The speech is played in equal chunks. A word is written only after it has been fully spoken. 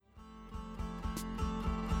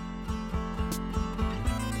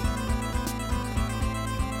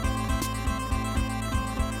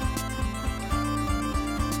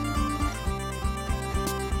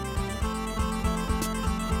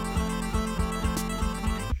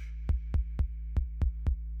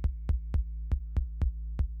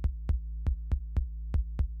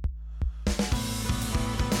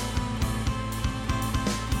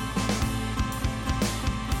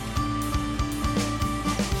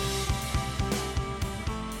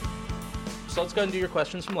So let's go ahead and do your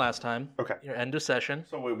questions from last time. Okay. Your end of session.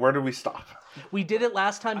 So wait, where did we stop? We did it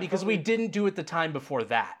last time because we didn't do it the time before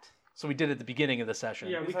that. So we did it at the beginning of the session.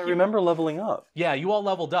 Yeah, I remember leveling up. Yeah, you all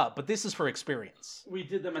leveled up, but this is for experience. we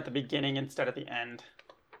did them at the beginning instead of the end.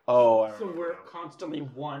 Oh, I So we're constantly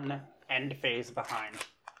one end phase behind.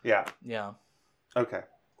 yeah. Yeah. Okay.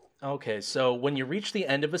 Okay, so when you reach the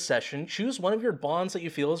end of a session, choose one of your bonds that you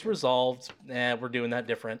feel is resolved. We're doing that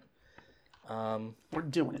different. We're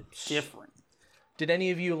doing it different. Did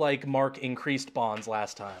any of you mark increased bonds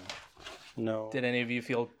last time? No. Did any of you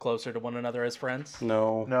feel closer to one another as friends?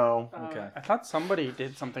 No. No. Okay. I thought somebody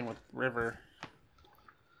did something with River.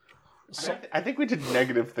 I think we did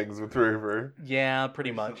negative things with River. Yeah,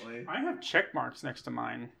 pretty much. recently. I have check marks next to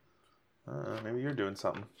mine. Maybe you're doing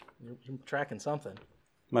something. You're tracking something.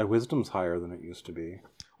 My wisdom's higher than it used to be.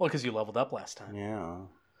 Well, because you leveled up last time. Yeah.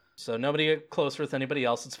 So nobody get closer with anybody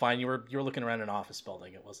else. It's fine. You were looking around an office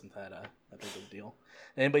building. It wasn't that big of a deal.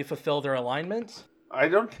 Anybody fulfill their alignment? I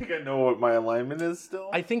don't think I know what my alignment is still.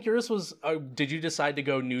 I think yours was. Did you decide to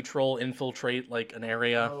go neutral, infiltrate an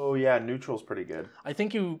area? Oh yeah, neutral's pretty good. I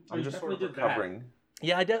think you. I'm just sort of definitely did that. recovering.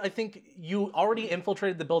 Yeah, I think you already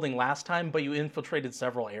infiltrated the building last time, but you infiltrated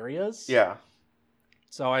several areas. Yeah.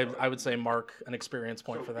 So I would say mark an experience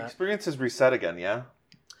point for that. Experience is reset again, yeah?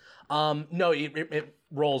 No, it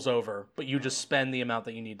rolls over, but you just spend the amount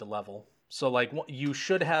that you need to level. So you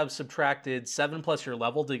should have subtracted 7 plus your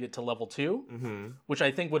level to get to level 2, which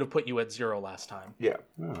I think would have put you at 0 last time. Yeah.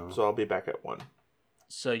 Oh. So I'll be back at 1.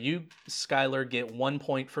 So you, Skylar, get 1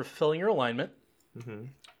 point for fulfilling your alignment.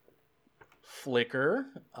 Flicker,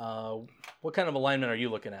 what kind of alignment are you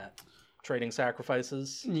looking at? Trading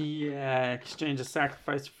sacrifices? Yeah, exchange a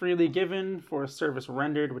sacrifice freely given for a service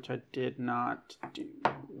rendered, which I did not do.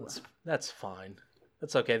 That's fine.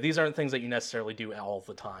 That's okay. These aren't things that you necessarily do all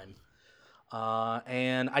the time.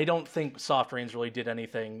 And I don't think Soft Rains really did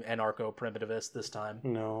anything anarcho-primitivist this time.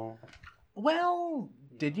 No. Well,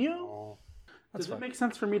 did you? No. That's Does it fine. make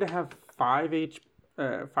sense for me to have 5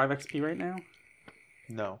 XP right now?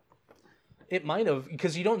 No. It might have,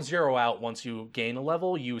 because you don't zero out once you gain a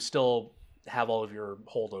level. You still have all of your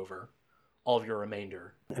holdover, all of your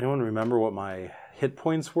remainder. Anyone remember what my hit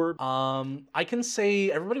points were? I can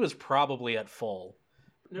say everybody was probably at full.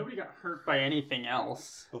 Nobody got hurt by anything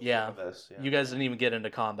else. Yeah. This, yeah. You guys didn't even get into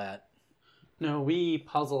combat. No, we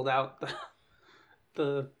puzzled out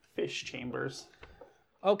the fish chambers.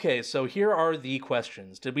 Okay, so here are the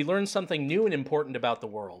questions. Did we learn something new and important about the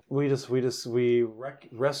world? We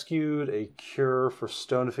rescued a cure for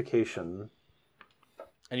stonification.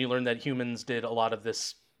 And you learned that humans did a lot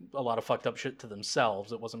of fucked up shit to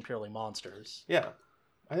themselves. It wasn't purely monsters. Yeah.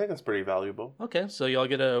 I think that's pretty valuable. Okay, so y'all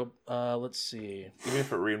get a, let's see. Even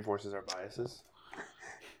if it reinforces our biases.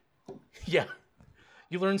 Yeah.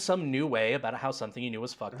 You learned some new way about how something you knew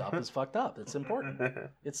was fucked up is fucked up. It's important.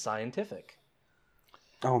 It's scientific.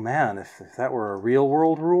 Oh man, if that were a real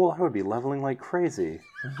world rule, I would be leveling like crazy.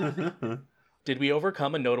 Did we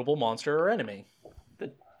overcome a notable monster or enemy?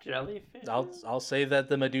 The jellyfish? I'll say that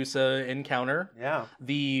the Medusa encounter, Yeah.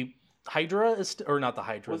 the Hydra is, or not the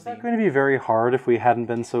Hydra. Was that going to be very hard if we hadn't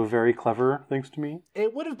been so very clever, thanks to me?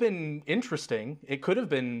 It would have been interesting. It could have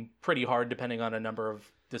been pretty hard depending on a number of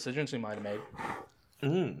decisions we might have made.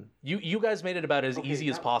 You guys made it about as easy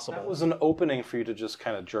as possible. That was an opening for you to just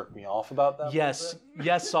kind of jerk me off about that. Yes,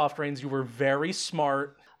 Soft Rains, you were very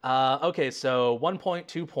smart. Okay, so 1 point,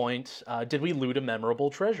 2 point. Did we loot a memorable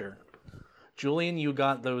treasure? Julian, you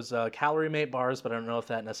got those calorie mate bars, but I don't know if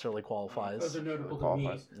that necessarily qualifies. Those are notable to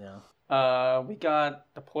me. Yeah, We got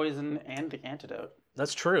the poison and the antidote.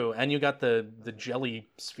 that's true. And you got the jelly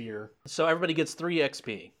sphere. So everybody gets 3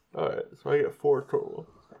 XP. Alright, so I get 4 total.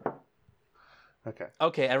 Okay.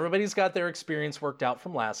 Okay, everybody's got their experience worked out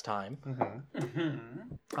from last time.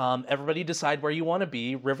 Everybody decide where you want to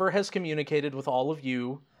be. River has communicated with all of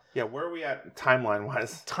you. Yeah, where are we at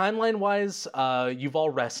timeline-wise? Timeline-wise, you've all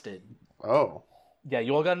rested. Oh. Yeah,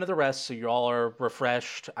 you all got another rest, so you all are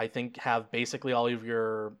refreshed. I think have basically all of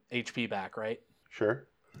your HP back, right? Sure.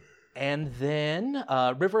 And then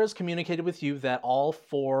River has communicated with you that all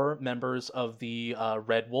 4 members of the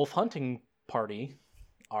Red Wolf hunting party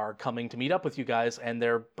are coming to meet up with you guys, and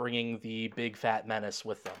they're bringing the big fat menace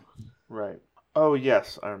with them. Right. Oh,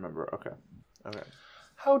 yes, I remember. Okay.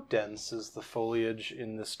 How dense is the foliage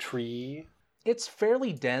in this tree? It's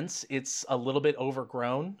fairly dense. It's a little bit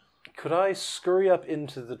overgrown. Could I scurry up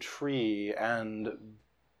into the tree and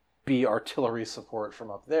be artillery support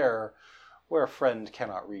from up there where a friend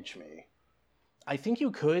cannot reach me? I think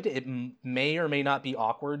you could. It may or may not be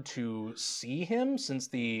awkward to see him since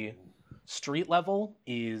the street level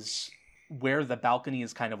is where the balcony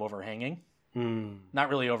is kind of overhanging. Not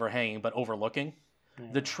really overhanging, but overlooking. Yeah.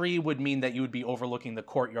 The tree would mean that you would be overlooking the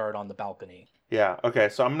courtyard on the balcony. Yeah, okay,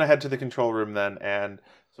 so I'm going to head to the control room then, and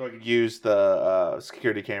so I could use the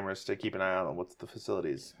security cameras to keep an eye on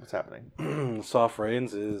what's happening. Soft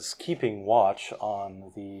Rains is keeping watch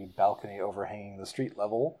on the balcony overhanging the street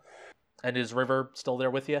level. And is River still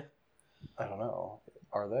there with you? I don't know.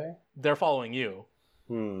 Are they? They're following you.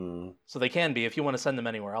 So they can be if you want to send them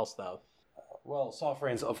anywhere else, though. Well, Soft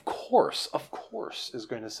Rains, of course, is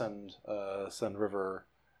going to send River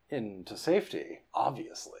into safety.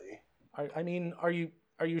 Obviously. I mean, are you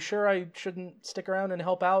sure I shouldn't stick around and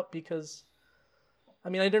help out? Because, I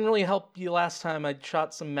mean, I didn't really help you last time. I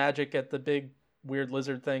shot some magic at the big weird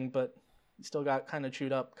lizard thing, but you still got kind of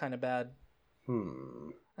chewed up, kind of bad.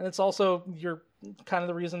 And it's also, you're kind of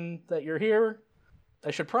the reason that you're here.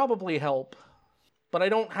 I should probably help, but I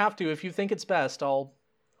don't have to. If you think it's best, I'll...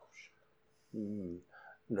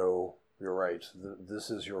 No, you're right. This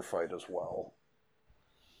is your fight as well.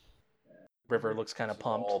 River looks kind of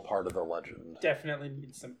pumped. All part of the legend. Definitely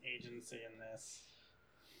need some agency in this.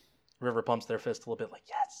 River pumps their fist a little bit like,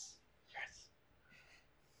 yes.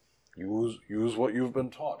 Use what you've been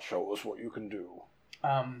taught. Show us what you can do.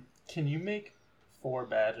 Can you make 4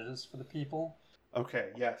 badges for the people? Okay,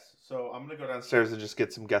 yes. So I'm going to go downstairs and just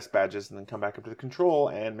get some guest badges and then come back up to the control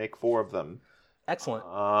and make 4 of them. Excellent.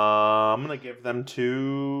 I'm going to give them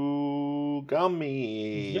to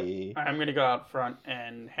Gummy. Yep. I'm going to go out front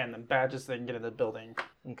and hand them badges so they can get in the building.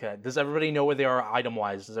 Okay. Does everybody know where they are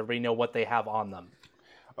item-wise? Does everybody know what they have on them?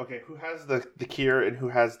 Okay, who has the Kier and who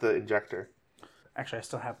has the injector? Actually, I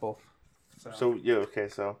still have both. So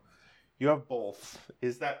you have both.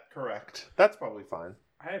 Is that correct? That's probably fine.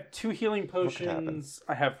 I have 2 healing potions.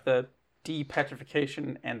 I have the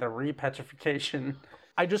depetrification and the repetrification.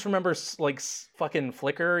 I just remember, like, fucking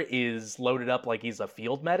Flicker is loaded up like he's a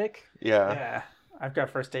field medic. Yeah. I've got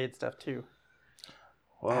first aid stuff, too.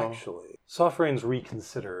 Wow. Actually, Soft Rains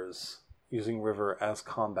reconsiders using River as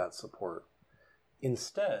combat support.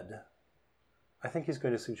 Instead, I think he's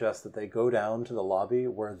going to suggest that they go down to the lobby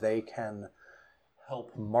where they can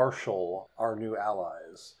help marshal our new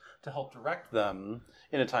allies, to help direct them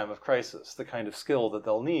in a time of crisis, the kind of skill that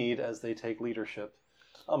they'll need as they take leadership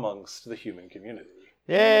amongst the human community.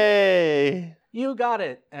 Yay! You got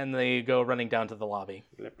it! And they go running down to the lobby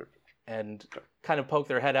and kind of poke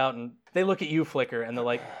their head out, and they look at you, Flicker, and they're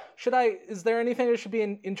like, is there anything I should be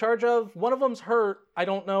in charge of? One of them's hurt. I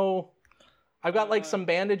don't know. I've got, like, some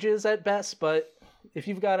bandages at best, but if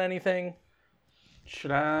you've got anything...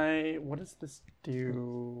 What does this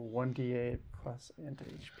do? 1d8 plus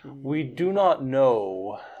anti-HP? We do not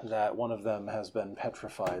know that one of them has been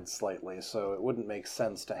petrified slightly, so it wouldn't make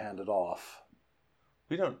sense to hand it off.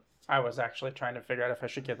 We don't... I was actually trying to figure out if I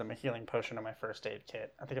should give them a healing potion or my first aid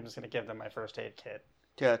kit. I think I'm just going to give them my first aid kit.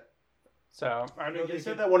 Yeah. So They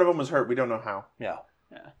said that one of them was hurt. We don't know how. Yeah.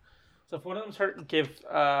 So if one of them's hurt, I'm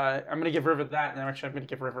going to give River that, and then actually I'm going to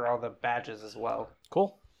give River all the badges as well.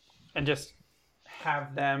 Cool. And just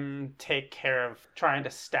have them take care of trying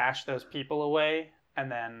to stash those people away,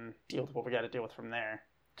 and then deal with what we got to deal with from there.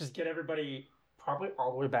 Just get everybody probably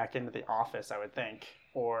all the way back into the office, I would think,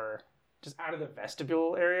 or just out of the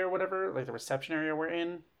vestibule area or whatever, like the reception area we're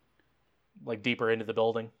in. Like deeper into the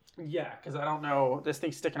building? Yeah, because I don't know, this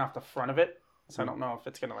thing's sticking off the front of it, so I don't know if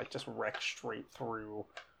it's going to like just wreck straight through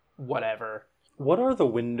whatever. What are the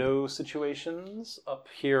window situations up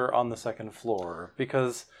here on the second floor?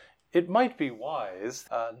 Because it might be wise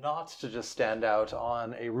not to just stand out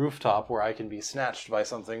on a rooftop where I can be snatched by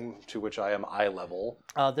something to which I am eye level.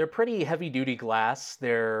 They're pretty heavy-duty glass.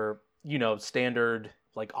 They're, standard,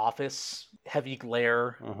 like, office, heavy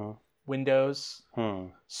glare windows.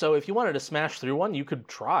 So if you wanted to smash through one, you could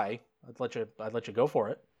try. I'd let you go for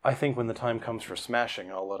it. I think when the time comes for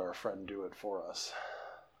smashing, I'll let our friend do it for us.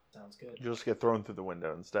 Sounds good. You'll just get thrown through the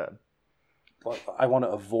window instead. But I want to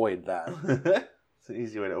avoid that. It's an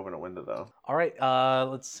easy way to open a window, though. All right,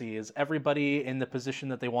 let's see. Is everybody in the position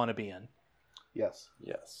that they want to be in? Yes.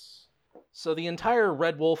 Yes. So the entire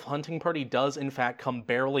Red Wolf hunting party does, in fact, come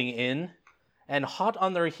barreling in, and hot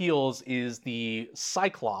on their heels is the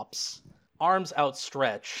Cyclops, arms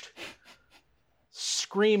outstretched,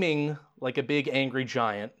 screaming like a big angry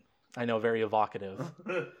giant. I know, very evocative,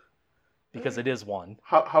 because it is one.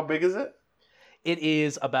 How big is it? It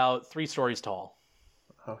is about 3 stories tall.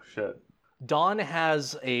 Oh shit. Dawn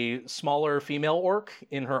has a smaller female orc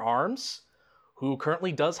in her arms, who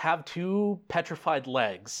currently does have 2 petrified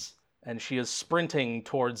legs, and she is sprinting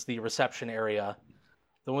towards the reception area.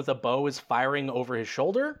 The one with a bow is firing over his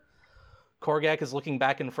shoulder. Korgak is looking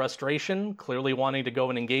back in frustration, clearly wanting to go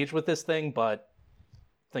and engage with this thing, but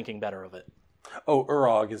thinking better of it. Oh,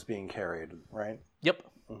 Urog is being carried, right? Yep.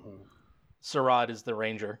 Sarad is the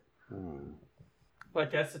ranger. Well, I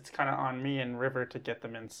guess it's kind of on me and River to get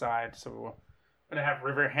them inside. So I'm gonna have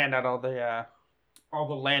River hand out all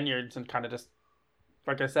the lanyards and kind of just,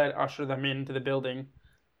 like I said, usher them into the building.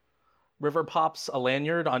 River pops a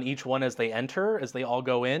lanyard on each one as they enter, as they all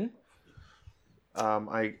go in.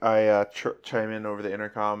 I chime in over the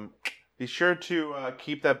intercom. Be sure to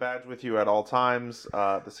keep that badge with you at all times.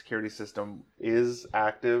 The security system is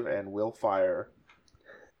active and will fire.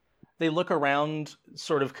 They look around,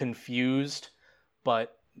 sort of confused,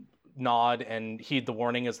 but nod and heed the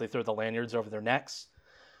warning as they throw the lanyards over their necks.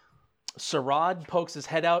 Sarad pokes his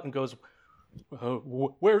head out and goes,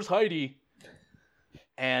 "Where's Heidi?"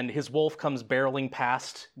 And his wolf comes barreling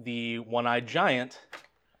past the one-eyed giant.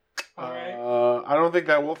 Alright. I don't think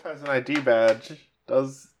that wolf has an ID badge.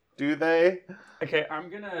 Do they? Okay,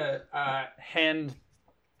 I'm gonna hand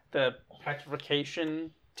the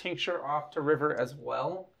petrification tincture off to River as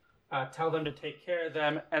well. Tell them to take care of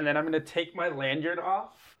them, and then I'm gonna take my lanyard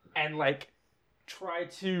off and try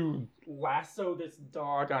to lasso this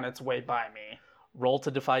dog on its way by me. Roll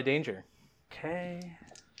to defy danger. Okay.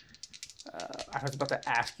 I was about to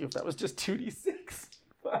ask you if that was just 2d6.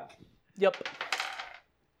 Fuck. Yep.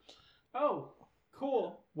 Oh,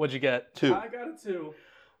 cool. What'd you get? 2. I got a 2.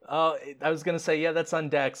 I was going to say, yeah, that's on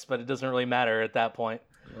Dex, but it doesn't really matter at that point.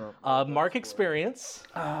 Mark experience.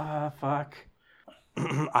 Fuck.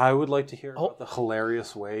 I would like to hear about the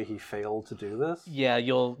hilarious way he failed to do this. Yeah,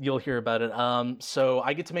 you'll hear about it. So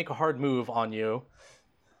I get to make a hard move on you.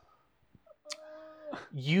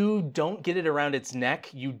 You don't get it around its neck.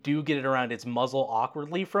 You do get it around its muzzle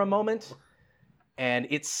awkwardly for a moment. And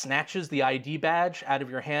it snatches the ID badge out of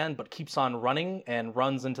your hand, but keeps on running and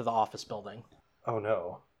runs into the office building. Oh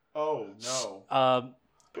no. Oh no.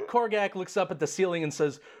 Korgak looks up at the ceiling and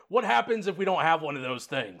says, "What happens if we don't have one of those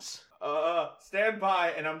things?" Stand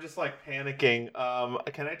by, and I'm just panicking.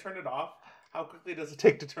 Can I turn it off? How quickly does it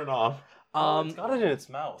take to turn off? It's got it in its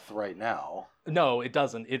mouth right now. No, it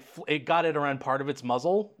doesn't. It got it around part of its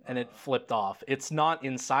muzzle, and it flipped off. It's not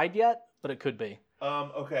inside yet, but it could be.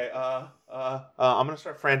 Okay. I'm gonna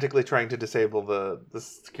start frantically trying to disable the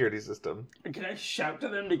security system. Can I shout to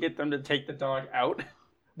them to get them to take the dog out?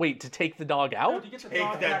 Wait, to take the dog out? To get the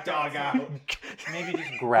Take that dog out. Maybe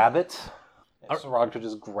just grab it. Sarad could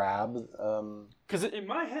just grab. Because in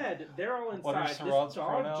my head, they're all What are inside. Sarad's This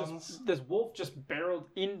dog pronouns? this wolf just barreled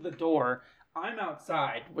in the door. I'm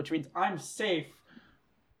outside, which means I'm safe,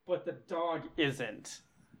 but the dog isn't.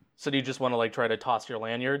 So do you just want to try to toss your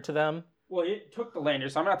lanyard to them? Well, it took the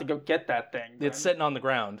lanyard, so I'm gonna have to go get that thing. It's sitting on the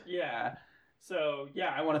ground. Yeah. So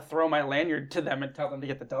yeah, I want to throw my lanyard to them and tell them to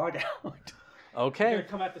get the dog out. We're Okay. gonna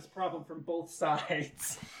come at this problem from both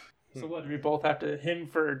sides. So what? Do we both have to them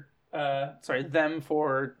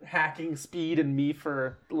for hacking speed and me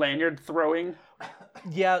for lanyard throwing?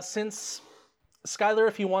 Yeah, since Skylar,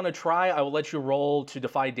 if you want to try, I will let you roll to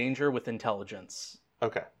defy danger with intelligence.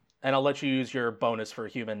 Okay. And I'll let you use your bonus for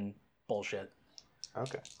human bullshit.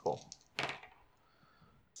 Okay. Cool.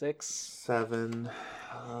 6. 7.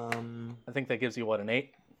 I think that gives you, an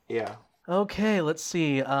 8? Yeah. Okay, let's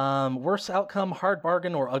see. Worst outcome, hard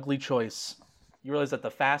bargain, or ugly choice. You realize that the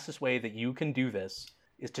fastest way that you can do this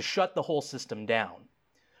is to shut the whole system down,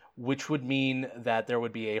 which would mean that there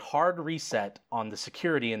would be a hard reset on the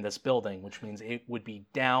security in this building, which means it would be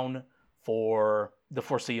down for the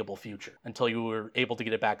foreseeable future until you were able to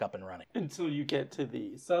get it back up and running. Until you get to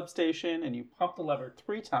the substation and you pump the lever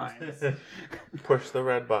 3 times. Push the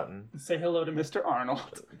red button. Say hello to Mr.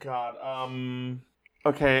 Arnold. God.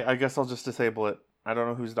 Okay, I guess I'll just disable it. I don't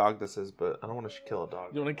know whose dog this is, but I don't want to kill a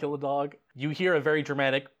dog. You want to kill a dog? You hear a very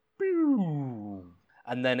dramatic "pew,"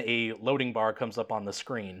 and then a loading bar comes up on the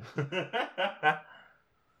screen.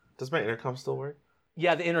 Does my intercom still work?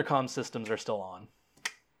 Yeah, the intercom systems are still on.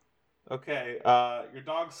 Okay, your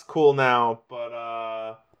dog's cool now, but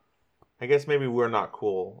I guess maybe we're not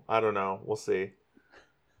cool. I don't know. We'll see.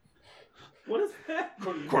 What is that?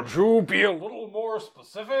 Could you be a little more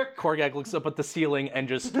specific? Korgak looks up at the ceiling and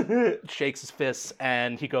just shakes his fists,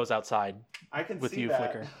 and he goes outside I can with see you,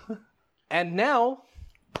 that. Flicker. And now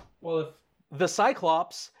Well, if the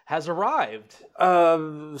Cyclops has arrived.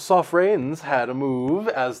 Soft Rains had a move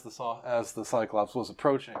as the Cyclops was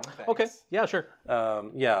approaching. Thanks. Okay, yeah, sure.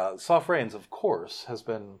 Soft Rains, of course, has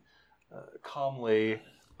been calmly,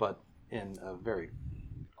 but in a very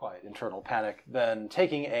quiet internal panic, then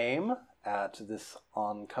taking aim at this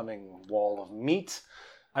oncoming wall of meat.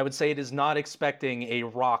 I would say it is not expecting a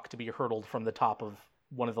rock to be hurled from the top of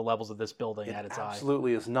one of the levels of this building at its eye.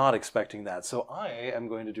 Absolutely is not expecting that. So I am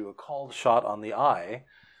going to do a called shot on the eye.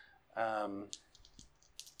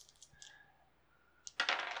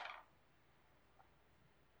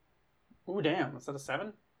 ooh, damn, is that a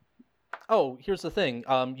 7? Oh, here's the thing.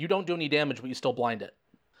 You don't do any damage, but you still blind it.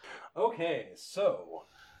 Okay, so...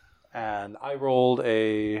 And I rolled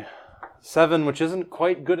a 7, which isn't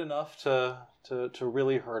quite good enough to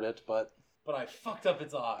really hurt it, but I fucked up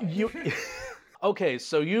its eye. Okay,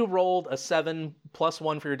 so you rolled a 7 plus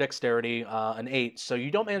 1 for your dexterity, an 8. So you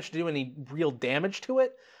don't manage to do any real damage to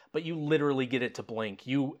it, but you literally get it to blink.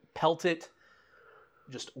 You pelt it,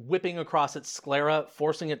 just whipping across its sclera,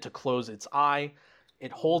 forcing it to close its eye.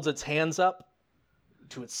 It holds its hands up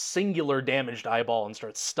to its singular damaged eyeball and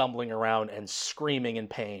starts stumbling around and screaming in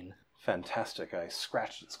pain. Fantastic. I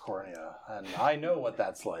scratched its cornea, and I know what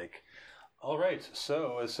that's like. All right,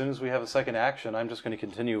 so as soon as we have a second action, I'm just going to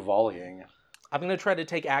continue volleying. I'm going to try to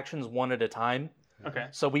take actions one at a time. Okay.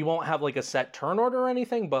 So we won't have like a set turn order or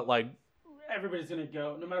anything, but like, Everybody's gonna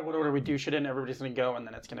go, no matter what order we do shit in, everybody's gonna go, and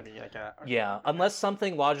then it's gonna be like a... yeah, unless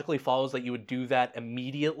something logically follows that you would do that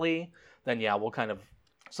immediately, then yeah, we'll kind of...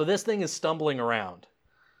 So this thing is stumbling around.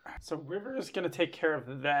 So River is gonna take care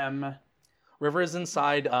of them. River is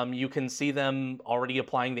inside. You can see them already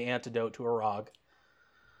applying the antidote to Arag.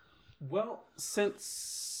 Well,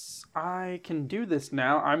 since I can do this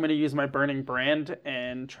now, I'm gonna use my Burning Brand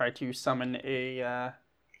and try to summon a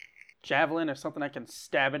javelin or something I can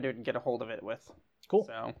stab into it and get a hold of it with. Cool.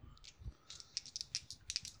 So...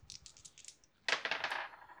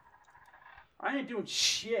 I ain't doing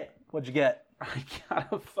shit. What'd you get? I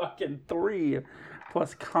got a fucking 3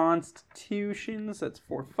 plus Constitutions. That's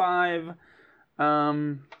 4, 5.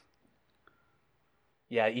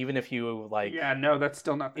 Yeah, even if you like... Yeah, no, that's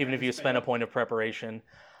still not. Even if you spend a point of preparation.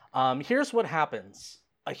 Here's what happens.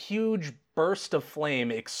 A huge burst of flame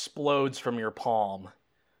explodes from your palm.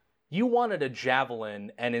 You wanted a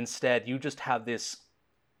javelin, and instead you just have this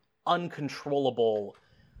uncontrollable,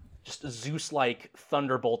 just Zeus-like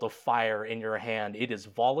thunderbolt of fire in your hand. It is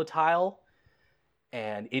volatile,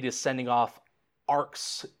 and it is sending off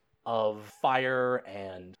arcs of fire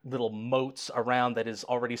and little motes around that is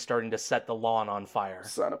already starting to set the lawn on fire.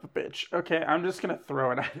 Son of a bitch. Okay, I'm just gonna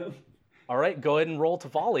throw it at him. All right, go ahead and roll to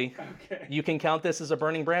volley. Okay. You can count this as a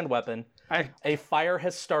Burning Brand weapon. A fire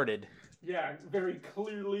has started. Yeah, very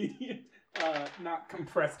clearly not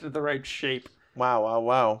compressed to the right shape.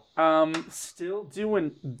 Wow. Still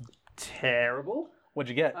doing terrible.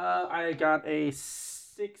 What'd you get? I got a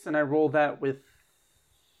 6, and I rolled that with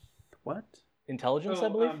what? Intelligence, I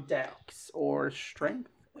believe? Dex or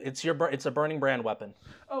strength. It's a Burning Brand weapon.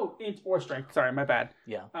 Oh, or strength. Sorry, my bad.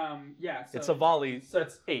 Yeah. Yeah. So It's a volley. So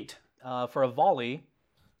it's 8. For a volley,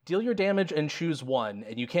 deal your damage and choose 1.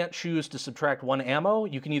 And you can't choose to subtract 1 ammo.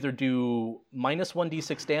 You can either do minus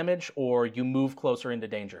 1d6 damage or you move closer into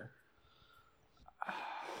danger.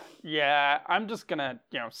 Yeah, I'm just gonna,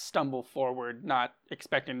 stumble forward, not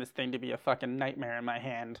expecting this thing to be a fucking nightmare in my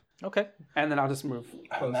hand. Okay. And then I'll just move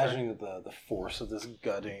closer. I'm imagining that the force of this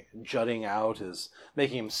jutting out is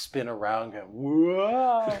making him spin around, going,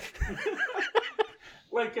 whoa!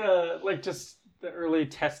 like just the early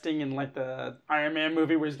testing in like the Iron Man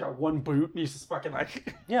movie where he's got one boot and he's just fucking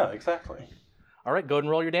like... Yeah, exactly. All right, go ahead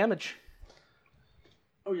and roll your damage.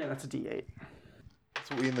 Oh yeah, that's a D8.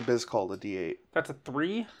 That's what we in the biz call a D8. That's a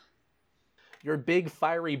 3. Your big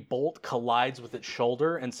fiery bolt collides with its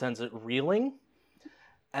shoulder and sends it reeling,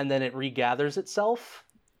 and then it regathers itself.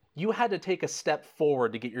 You had to take a step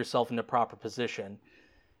forward to get yourself into proper position.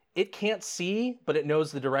 It can't see, but it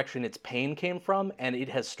knows the direction its pain came from, and it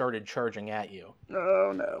has started charging at you.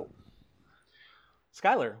 Oh no.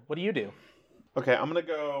 Skylar, what do you do? Okay, I'm gonna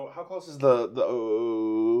go. How close is the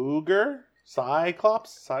ogre?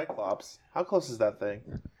 Cyclops? How close is that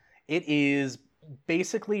thing? It is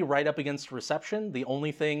basically right up against reception. The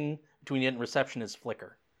only thing between it and reception is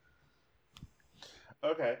flicker.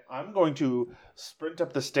 Okay, I'm going to sprint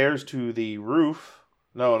up the stairs to the roof.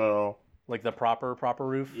 No. Like the proper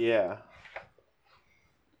roof? Yeah.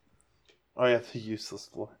 Oh yeah, the useless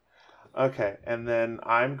floor. Okay, and then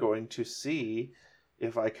I'm going to see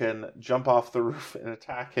if I can jump off the roof and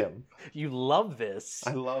attack him. You love this.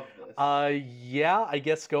 I love this. Yeah, I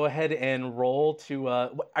guess go ahead and roll to.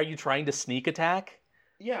 Are you trying to sneak attack?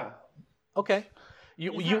 Yeah. Okay.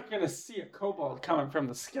 You're not gonna see a kobold coming from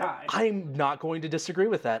the sky. I'm not going to disagree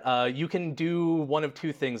with that. You can do one of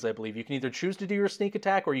two things, I believe. You can either choose to do your sneak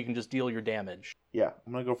attack, or you can just deal your damage. Yeah,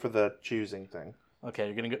 I'm gonna go for the choosing thing. Okay,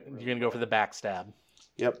 you're gonna go for the backstab.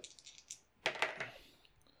 Yep.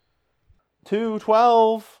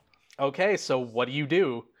 212. Okay, so what do you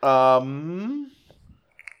do? I'm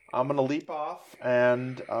gonna leap off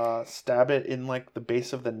and stab it in like the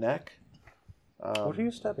base of the neck. What are you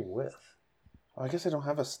stabbing with? I guess I don't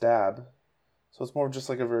have a stab, so it's more just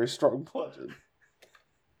like a very strong bludgeon.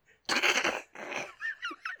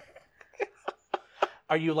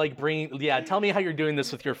 Are you like bringing? Yeah, tell me how you're doing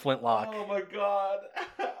this with your flintlock. Oh my god.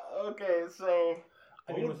 Okay, so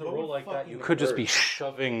I mean, with a roll like that, you could just be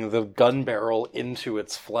shoving the gun barrel into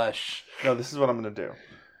its flesh. No, this is what I'm gonna do.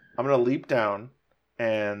 I'm gonna leap down,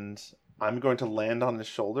 and I'm going to land on his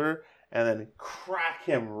shoulder, and then crack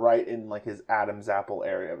him right in like his Adam's apple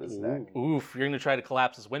area of his neck. Oof, you're gonna try to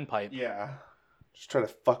collapse his windpipe. Yeah, just try to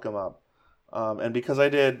fuck him up. And because I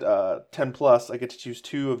did 10 plus, I get to choose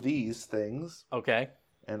 2 of these things, Okay.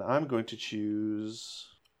 and I'm going to choose.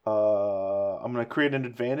 I'm going to create an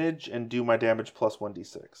advantage and do my damage plus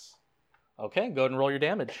 1d6. Okay, go ahead and roll your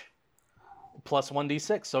damage. Plus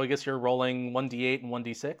 1d6, so I guess you're rolling 1d8 and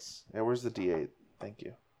 1d6. Yeah, where's the d8? Thank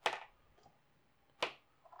you.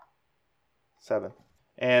 7.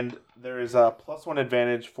 And there is a plus 1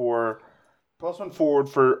 advantage for plus 1 forward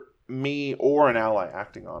for me or an ally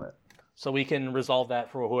acting on it. So we can resolve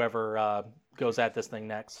that for whoever goes at this thing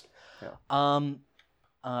next. Yeah.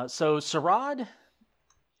 So Sarad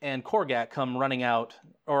and Korgak come running out,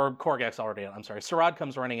 or Korgak's already out, I'm sorry. Sarad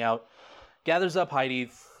comes running out, gathers up Heidi,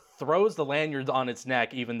 throws the lanyards on its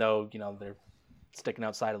neck, even though, they're sticking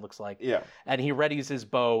outside, it looks like. Yeah. And he readies his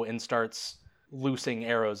bow and starts loosing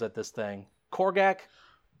arrows at this thing. Korgak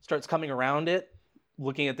starts coming around it,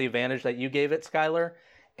 looking at the advantage that you gave it, Skylar,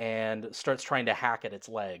 and starts trying to hack at its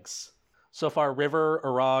legs. So far, River,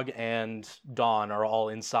 Arag, and Dawn are all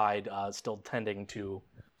inside, still tending to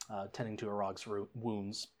Arag's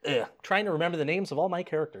wounds. Trying to remember the names of all my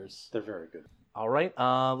characters. They're very good. All right,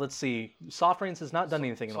 let's see. Soft-Rains has not done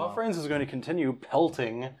anything in a while. Soft-Rains is going to continue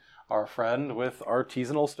pelting our friend with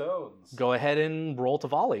artisanal stones. Go ahead and roll to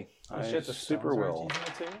volley. I Shit, the super stones are will.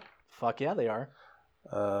 artisanal too? Fuck yeah, they are.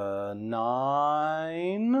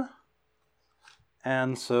 9.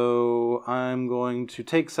 And so I'm going to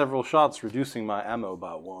take several shots, reducing my ammo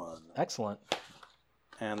by 1. Excellent.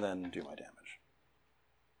 And then do my damage.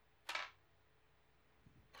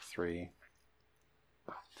 3.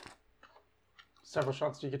 Several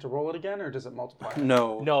shots, do you get to roll it again, or does it multiply?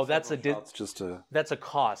 No, that's several a shots just to... That's a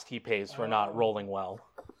cost he pays for not rolling well.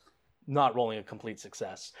 Not rolling a complete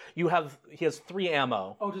success. He has 3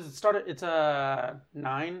 ammo. Oh, does it start at, it's a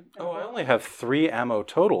 9? Oh, I only have 3 ammo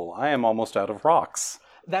total. I am almost out of rocks.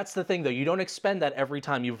 That's the thing, though. You don't expend that every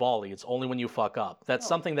time you volley. It's only when you fuck up. That's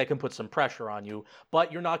something that can put some pressure on you,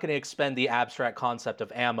 but you're not going to expend the abstract concept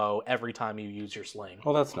of ammo every time you use your sling.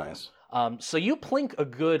 Well, that's nice. So you plink a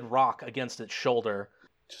good rock against its shoulder.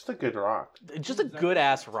 Just a good rock. Just a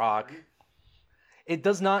good-ass rock. It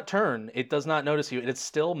does not turn. It does not notice you. It's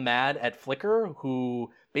still mad at Flicker,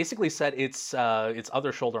 who basically set its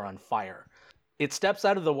other shoulder on fire. It steps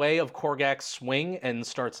out of the way of Korgak's swing and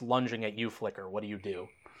starts lunging at you, Flicker. What do you do?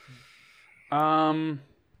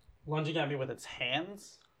 Lunging at me with its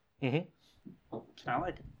hands? Mhm. Can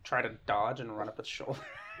I, try to dodge and run up its shoulder?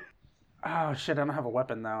 Oh, shit, I don't have a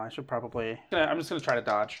weapon, though. I should probably... I'm just going to try to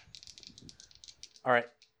dodge. All right.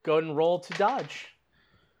 Go ahead and roll to dodge.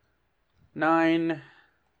 9.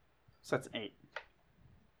 So that's 8.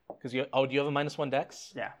 Do you have a -1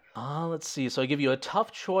 dex? Yeah. Let's see. So I give you a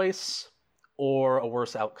tough choice or a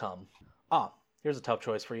worse outcome. Here's a tough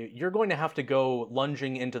choice for you. You're going to have to go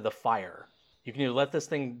lunging into the fire. You can either let this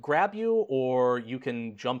thing grab you, or you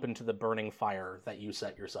can jump into the burning fire that you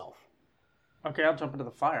set yourself. Okay, I'll jump into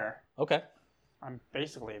the fire. Okay. I'm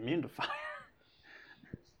basically immune to fire.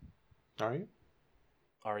 Are you?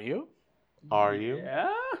 Are you? Are you?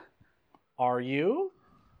 Yeah? Are you?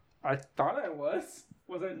 I thought I was.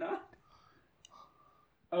 Was I not?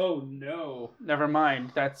 Oh, no. Never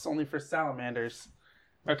mind. That's only for salamanders.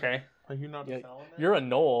 Okay. Are you not Yeah, a salamander? you're a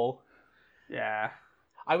gnoll. Yeah.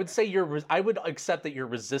 I would say I would accept that you're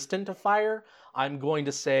resistant to fire. I'm going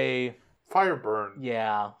to say, Fire burn.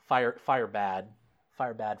 yeah, fire bad.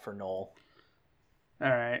 Fire bad for gnoll. All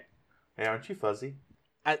right. Hey, aren't you fuzzy?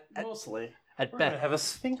 At Mostly. at We're going to best, have a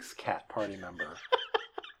Sphinx Cat party member.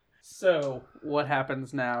 So, what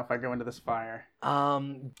happens now if I go into this fire?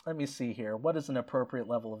 Let me see here. What is an appropriate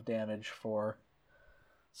level of damage for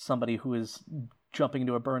somebody who is jumping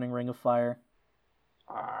into a burning ring of fire?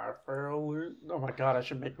 Oh my god, I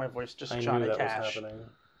should make my voice just I Johnny knew that Cash. was happening.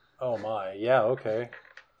 Oh my, yeah, okay.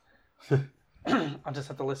 I'll just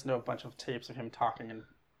have to listen to a bunch of tapes of him talking and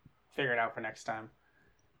figure it out for next time.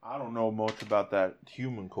 I don't know much about that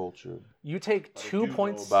human culture. You take But I 2 do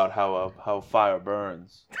points. know about how fire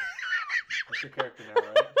burns. That's your character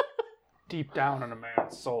now, Deep down in a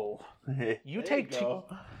man's soul. right? You There take go.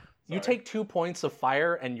 You take 2 points of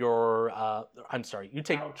fire, and your I'm sorry. You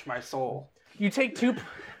take Ouch, my soul. you take 2.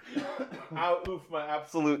 Out oof my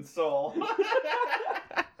absolute soul.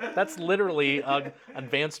 That's literally an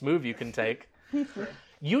advanced move you can take.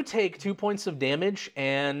 You take 2 points of damage,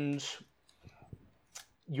 and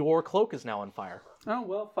your cloak is now on fire. Oh,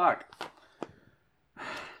 well, fuck.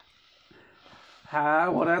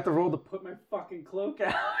 What I have to roll to put my fucking cloak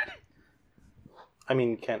out? I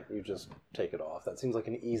mean, can't you just take it off? That seems like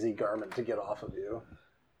an easy garment to get off of you.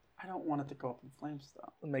 I don't want it to go up in flames,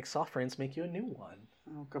 though. Make soft rains make you a new one.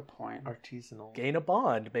 Oh, good point. Artisanal. Gain a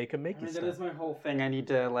bond, make a I Mickey mean, that stuff. is my whole thing. I need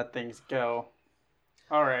to let things go.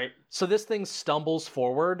 All right. So this thing stumbles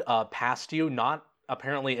forward past you, not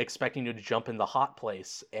apparently expecting you to jump in the hot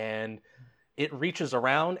place, and it reaches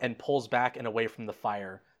around and pulls back and away from the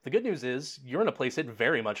fire. The good news is you're in a place it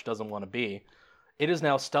very much doesn't want to be. It is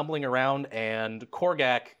now stumbling around, and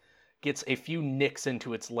Korgak gets a few nicks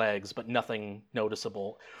into its legs, but nothing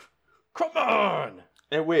noticeable. Come on!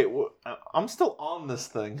 Hey, wait, I'm still on this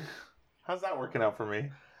thing. How's that working out for me?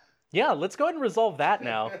 Yeah, let's go ahead and resolve that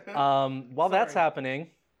now. While that's Sorry. happening,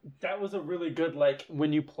 That was a really good, like,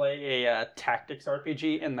 when you play a tactics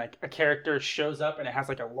RPG and, like, a character shows up and it has,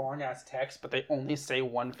 like, a long-ass text, but they only say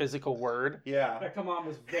one physical word. Yeah. That come on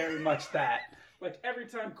was very much that. Like, every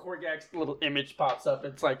time Korgak's little image pops up,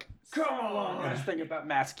 it's like, come on! This thing about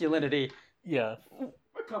masculinity, yeah,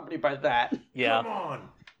 accompanied by that. yeah, on.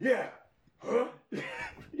 Yeah. Huh?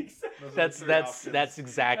 that's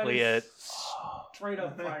exactly That it. is Straight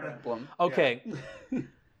up Fire Emblem. Okay.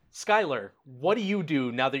 Skylar, what do you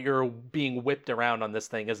do now that you're being whipped around on this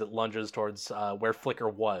thing as it lunges towards where Flicker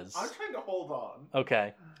was? I'm trying to hold on.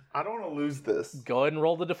 Okay. I don't want to lose this. Go ahead and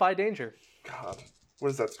roll the Defy Danger. God. What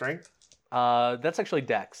is that, strength? That's actually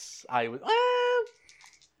Dex.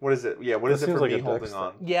 What is it? Yeah, what That is it seems for like me a holding dex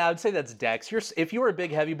on? yeah, I'd say that's Dex. If you were a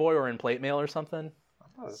big heavy boy or in plate mail or something,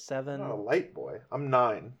 I'm not a 7, light boy. I'm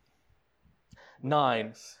 9.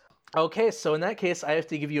 9. Okay, so in that case, I have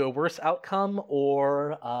to give you a worse outcome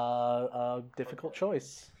or a difficult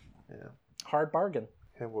choice. Yeah. Hard bargain.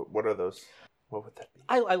 Okay, what are those? What would that be?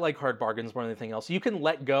 I like hard bargains more than anything else. You can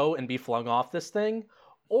let go and be flung off this thing,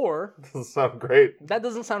 or Doesn't sound great. that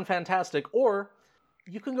doesn't sound fantastic, or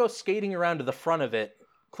you can go skating around to the front of it,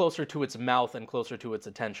 closer to its mouth and closer to its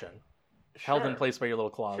attention, held in Sure. place by your little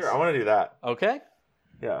claws. Sure, I want to do that. Okay?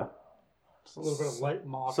 Yeah. Just a little bit of light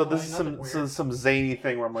moth. So this is some zany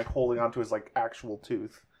thing where I'm like holding onto his like actual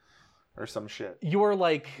tooth, or some shit. You are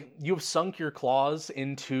like, you've sunk your claws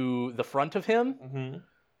into the front of him, Mm-hmm.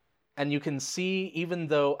 and you can see, even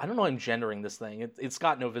though, I don't know, I'm gendering this thing. It's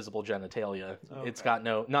got no visible genitalia. It's Okay. got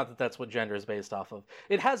no, not that that's what gender is based off of.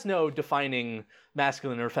 It has no defining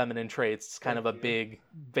masculine or feminine traits. It's kind of a big,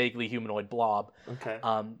 vaguely humanoid blob. Okay.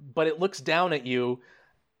 But it looks down at you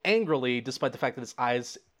angrily, despite the fact that its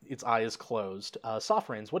eye is closed. Soft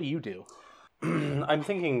Rains, what do you do? I'm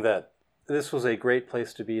thinking that this was a great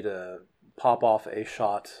place to be to pop off a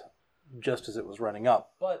shot just as it was running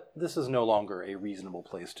up, but this is no longer a reasonable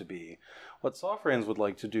place to be. What Sofrains would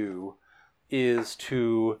like to do is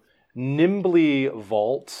to nimbly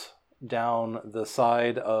vault down the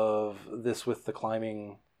side of this with the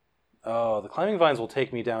climbing... Oh, the climbing vines will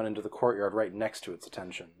take me down into the courtyard right next to its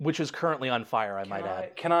attention. Which is currently on fire, I might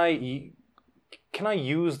add. Can I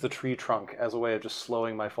use the tree trunk as a way of just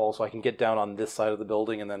slowing my fall so I can get down on this side of the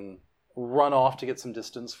building and then run off to get some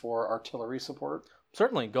distance for artillery support?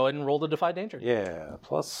 Certainly. Go ahead and roll the Defy Danger. Yeah,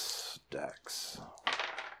 plus Dex.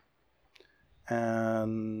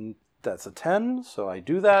 And that's a 10, so I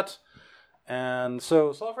do that. And so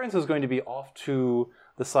Sofrains is going to be off to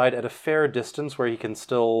the side at a fair distance where he can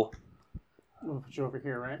still... I'll put you over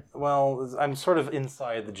here, right? Well, I'm sort of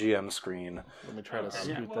inside the GM screen. Let me try to Yeah.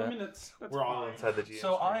 scoot Well, I that. mean, that's We're all fine. inside the GM.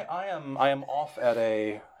 So I am off at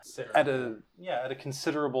a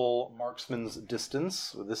considerable marksman's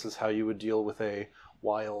distance. This is how you would deal with a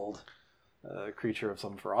wild creature of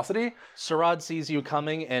some ferocity. Sarad sees you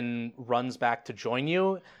coming and runs back to join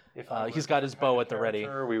you. If I He's was got his that bow kind at the of ready.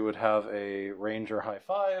 character, we would have a ranger high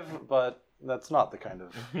five, but That's not the kind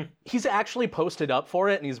of. He's actually posted up for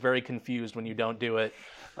it, and he's very confused when you don't do it.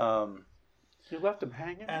 You left him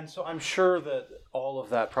hanging. And so I'm sure that all of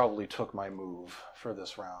that probably took my move for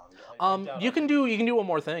this round. You can do one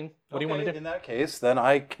more thing. What do you want to do? In that case, then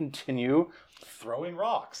I continue throwing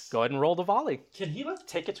rocks. Go ahead and roll the volley. Can he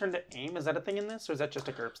take a turn to aim? Is that a thing in this, or is that just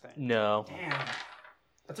a GURPS thing? No. Damn.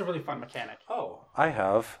 That's a really fun mechanic. Oh, I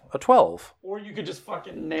have a 12. Or you could just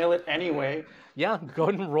fucking nail it anyway. Yeah, go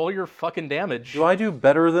ahead and roll your fucking damage. Do I do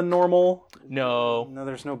better than normal? No. No,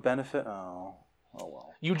 there's no benefit. Oh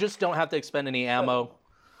well. You just don't have to expend any ammo.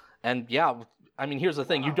 And yeah, I mean, here's the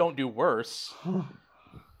thing. You don't do worse.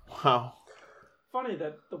 Wow. Funny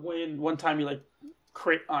that the way one time you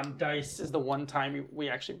crit on dice is the one time we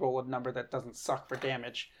actually roll a number that doesn't suck for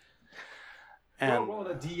damage. And We're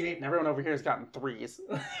rolling a D8 and everyone over here has gotten 3s.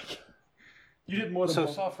 You did more than so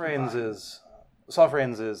both. Soft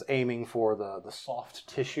Reigns is aiming for the soft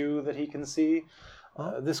tissue that he can see.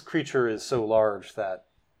 This creature is so large that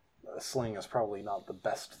a sling is probably not the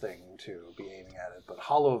best thing to be aiming at it. But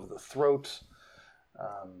hollow of the throat,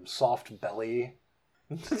 soft belly.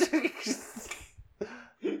 I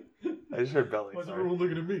just heard belly. Sorry.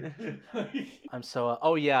 looking at me? I'm so.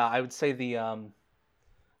 Oh yeah, I would say the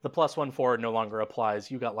 +1 forward no longer applies.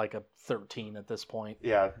 You got like a 13 at this point.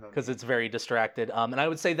 Yeah. Because it's very distracted. And I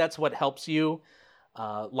would say that's what helps you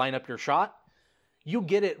line up your shot. You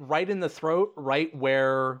get it right in the throat, right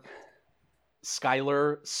where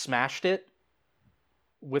Skylar smashed it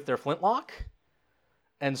with their flintlock.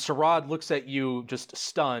 And Sarad looks at you just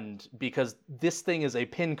stunned because this thing is a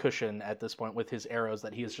pincushion at this point with his arrows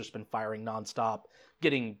that he has just been firing nonstop,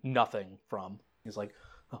 getting nothing from. He's like,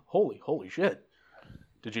 holy shit.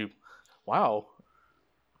 Did you... Wow.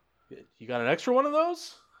 You got an extra one of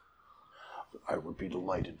those? I would be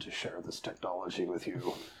delighted to share this technology with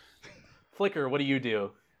you. Flicker, what do you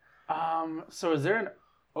do? So is there an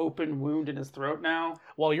open wound in his throat now?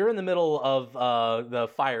 Well, you're in the middle of the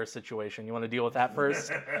fire situation. You want to deal with that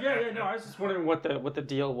first? No, I was just wondering what the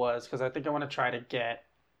deal was, because I think I want to try to get...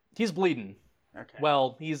 He's bleeding. Okay.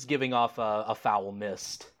 Well, he's giving off a foul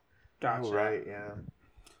mist. Gotcha. Oh, right, yeah.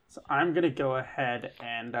 So I'm going to go ahead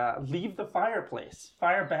and leave the fireplace.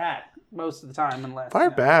 Fire bad most of the time, unless... Fire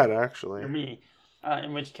bad, For actually. me.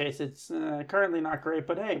 In which case, it's currently not great,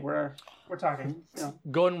 but hey, we're talking,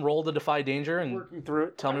 Go ahead and roll to defy danger and working through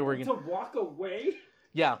it. tell me where you To walk away?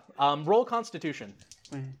 Yeah, roll Constitution.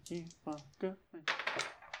 When you walk away.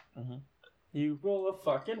 You roll a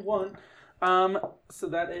fucking 1. So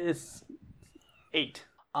that is 8.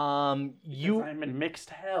 I'm in mixed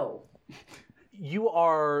hell. You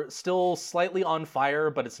are still slightly on fire,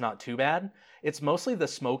 but it's not too bad. It's mostly the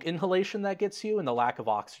smoke inhalation that gets you and the lack of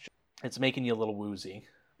oxygen. It's making you a little woozy.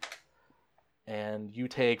 And you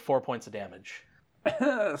take 4 points of damage.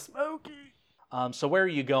 Smoky. So where are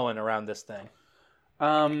you going around this thing?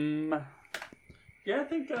 Yeah, I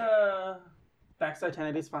think backside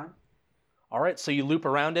 1080 is fine. All right, so you loop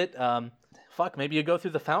around it. Maybe you go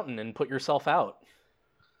through the fountain and put yourself out.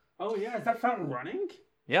 Oh yeah, is that fountain running?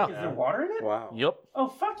 Yeah. Is there water in it? Wow. Yep. Oh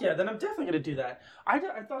fuck yeah, then I'm definitely gonna do that. I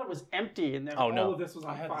thought it was empty and then Oh, all no. of this was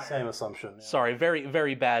on I had fire. the same assumption. Yeah. Sorry, very,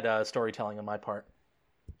 very bad storytelling on my part.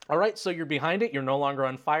 All right, so you're behind it. You're no longer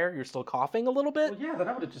on fire. You're still coughing a little bit. Well, yeah, then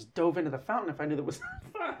I would have just dove into the fountain if I knew there was.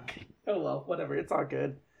 Fuck. Oh well, whatever. It's all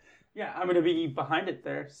good. Yeah, I'm gonna be behind it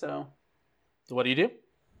there. So. So what do you do?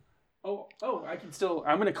 Oh, I can still.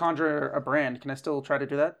 I'm gonna conjure a brand. Can I still try to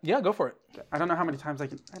do that? Yeah, go for it. I don't know how many times I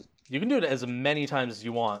can. You can do it as many times as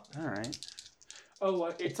you want. All right. Oh,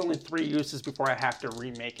 it's only 3 uses before I have to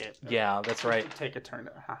remake it. Yeah, that's right. Take a turn.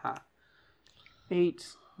 Haha. 8.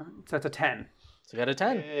 So that's a 10. So you got a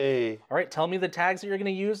 10. Hey. All right, tell me the tags that you're going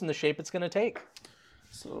to use and the shape it's going to take.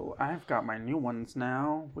 So I've got my new ones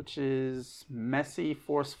now, which is messy,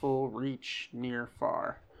 forceful, reach, near,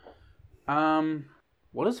 far.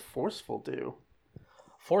 What does forceful do?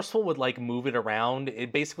 Forceful would move it around.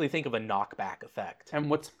 It basically think of a knockback effect. And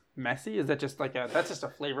what's messy? Is that just that's just a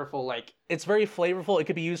flavorful It's very flavorful. It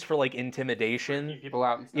could be used for intimidation. people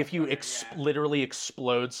out and stuff? If you Yeah. literally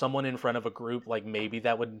explode someone in front of a group, maybe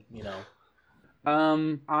that would,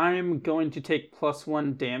 I'm going to take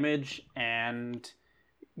 +1 damage and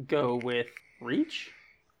go with reach.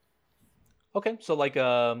 Okay, so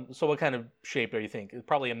so what kind of shape do you think?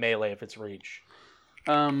 Probably a melee if it's reach.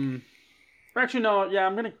 Actually, no. Yeah,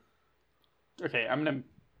 I'm gonna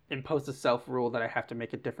impose a self rule that I have to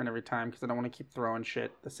make it different every time because I don't want to keep throwing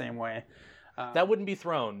shit the same way. That wouldn't be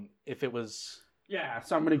thrown if it was. Yeah,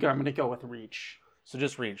 so I'm gonna go with reach. So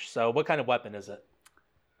just reach. So what kind of weapon is it?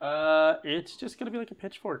 It's just gonna be like a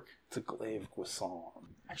pitchfork. It's a glaive guisson.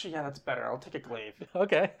 Actually, yeah, that's better. I'll take a glaive.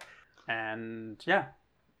 Okay. And yeah.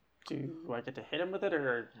 Do I get to hit him with it,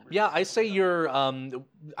 or? Yeah, I'd say you're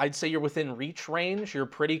within reach range. You're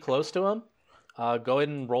pretty close to him. Go ahead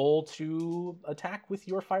and roll to attack with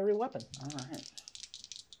your fiery weapon. All right.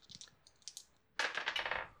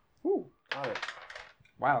 Ooh, got it.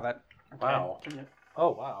 Wow, that. Okay. Wow.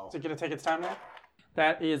 Oh, wow. Is it gonna take its time now?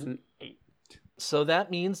 That is an 8. So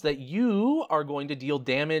that means that you are going to deal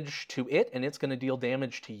damage to it, and it's going to deal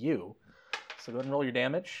damage to you. So go ahead and roll your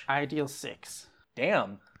damage. I deal 6.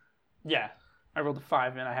 Damn. Yeah, I rolled a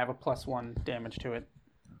 5, and I have a +1 damage to it.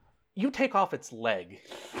 You take off its leg.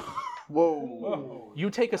 Whoa. You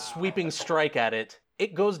take a sweeping strike at it.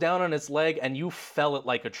 It goes down on its leg, and you fell it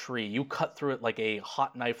like a tree. You cut through it like a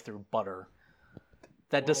hot knife through butter.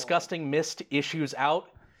 That disgusting mist issues out,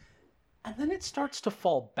 and then it starts to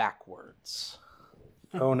fall backwards.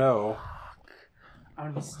 Oh, no. I'm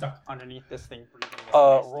gonna be stuck underneath this thing. breathing this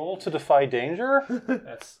Roll to defy danger?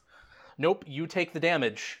 That's. Nope, you take the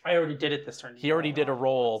damage. I already did it this turn. He already did a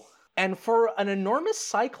roll. And for an enormous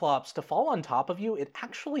cyclops to fall on top of you, it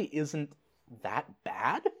actually isn't that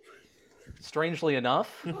bad. Strangely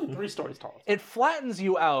enough. 3 stories tall. It flattens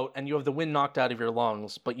you out, and you have the wind knocked out of your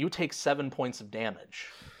lungs, but you take 7 points of damage.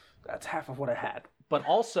 That's half of what I had. But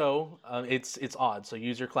also, it's odd, so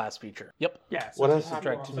use your class feature. Yep. Yeah. So What it's has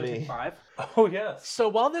happened to so I take me? 5. Oh, yes. So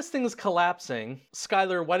while this thing's collapsing,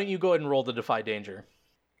 Skylar, why don't you go ahead and roll to defy danger?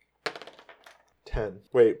 10.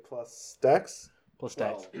 Wait, plus Dex? Plus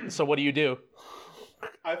dex. So what do you do?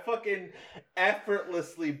 I fucking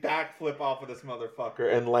effortlessly backflip off of this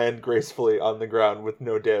motherfucker and land gracefully on the ground with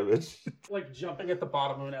no damage. Like jumping at the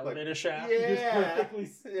bottom of an elevator shaft. Yeah.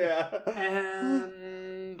 Yeah.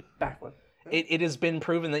 And backward. It has been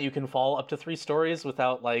proven that you can fall up to 3 stories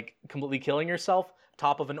without, like, completely killing yourself.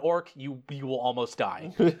 Top of an orc, you will almost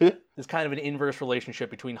die. There's kind of an inverse relationship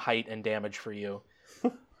between height and damage for you.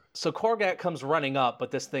 So Korgak comes running up,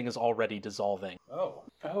 but this thing is already dissolving. Oh.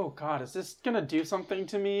 Oh god, is this gonna do something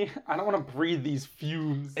to me? I don't want to breathe these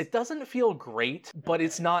fumes. It doesn't feel great, but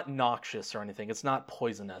it's not noxious or anything. It's not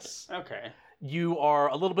poisonous. Okay. You are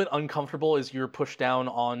a little bit uncomfortable as you're pushed down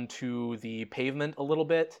onto the pavement a little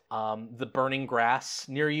bit. The burning grass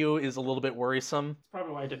near you is a little bit worrisome.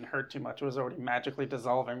 Probably why it didn't hurt too much. It was already magically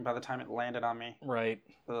dissolving by the time it landed on me. Right.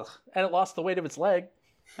 Ugh. And it lost the weight of its leg.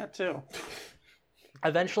 That too.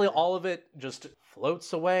 Eventually, all of it just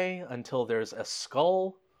floats away until there's a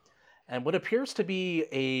skull and what appears to be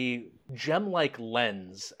a gem-like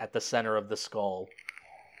lens at the center of the skull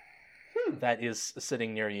that is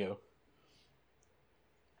sitting near you.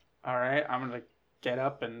 Alright, I'm gonna get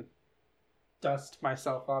up and dust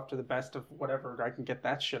myself off to the best of whatever I can get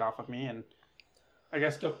that shit off of me, and I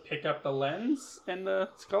guess go pick up the lens and the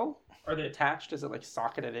skull? Are they attached? Is it like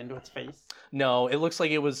socketed into its face? No, it looks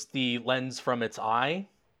like it was the lens from its eye,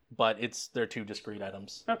 but they're 2 discrete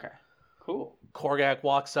items. Okay, cool. Korgak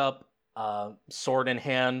walks up, sword in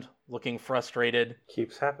hand, looking frustrated.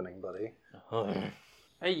 Keeps happening, buddy.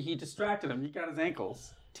 Hey, he distracted him. You got his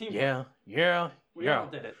ankles. Teamwork. Yeah, We all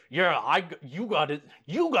did it. you got it.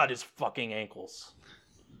 You got his fucking ankles.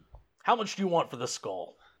 How much do you want for the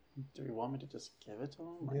skull? Do you want me to just give it to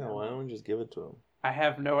him? Yeah, why don't we just give it to him? I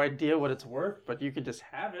have no idea what it's worth, but you could just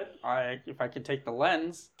have it. If I could take the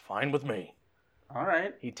lens. Fine with me. All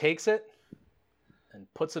right. He takes it and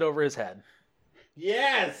puts it over his head.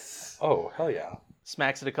 Yes! Oh, hell yeah.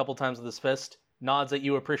 Smacks it a couple times with his fist, nods at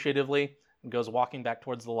you appreciatively, and goes walking back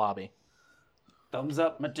towards the lobby. Thumbs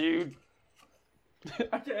up, my dude.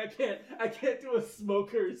 I can't do a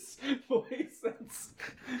smoker's voice. That's...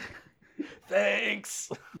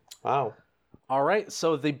 Thanks. Wow. All right,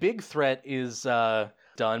 so the big threat is done,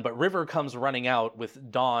 but River comes running out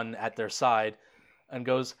with Dawn at their side and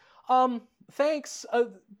goes, thanks.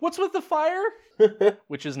 What's with the fire?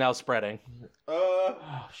 Which is now spreading.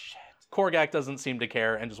 Oh, shit. Korgak doesn't seem to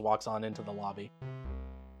care and just walks on into the lobby.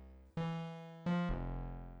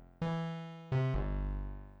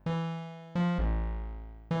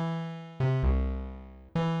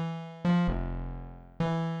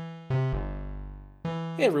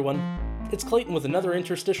 Hey everyone, it's Clayton with another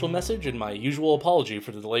interstitial message and my usual apology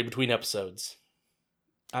for the delay between episodes.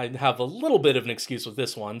 I have a little bit of an excuse with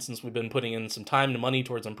this one since we've been putting in some time and money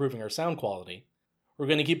towards improving our sound quality. We're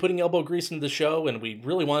going to keep putting elbow grease into the show and we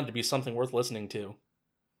really want it to be something worth listening to.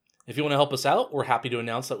 If you want to help us out, we're happy to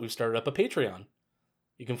announce that we've started up a Patreon.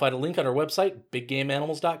 You can find a link on our website,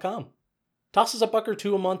 biggameanimals.com. Toss us $1 or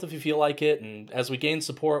 $2 a month if you feel like it, and as we gain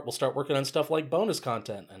support, we'll start working on stuff like bonus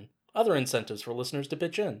content and other incentives for listeners to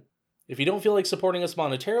pitch in. If you don't feel like supporting us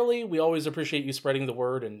monetarily, we always appreciate you spreading the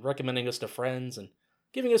word and recommending us to friends and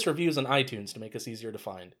giving us reviews on iTunes to make us easier to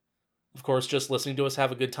find. Of course, just listening to us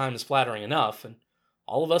have a good time is flattering enough, and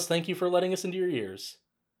all of us thank you for letting us into your ears.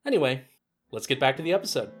 Anyway, let's get back to the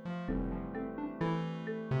episode.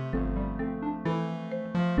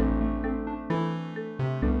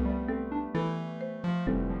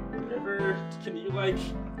 River, can you,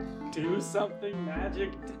 do something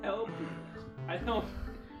magic to help? I don't...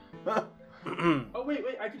 Oh, wait,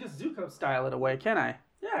 I can just Zuko style it away, can I?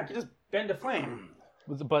 Yeah, I can just bend a flame.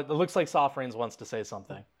 But it looks like Soft Rains wants to say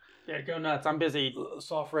something. Yeah, go nuts, I'm busy.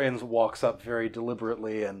 Soft Rains walks up very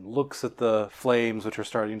deliberately and looks at the flames which are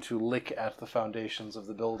starting to lick at the foundations of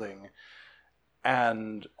the building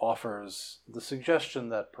and offers the suggestion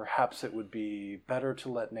that perhaps it would be better to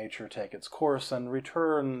let nature take its course and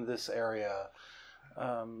return this area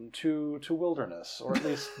to wilderness, or at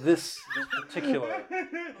least this particular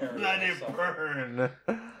area. Let it burn.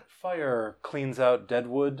 Fire cleans out dead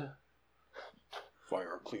wood.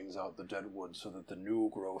 Fire cleans out the dead wood so that the new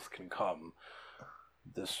growth can come.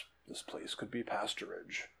 This place could be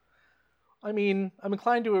pasturage. I mean, I'm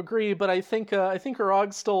inclined to agree, but I think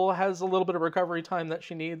Arog still has a little bit of recovery time that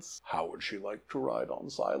she needs. How would she like to ride on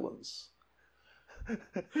silence? What's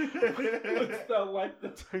the like the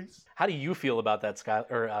taste? How do you feel about that,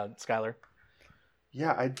 Skylar?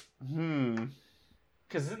 Yeah,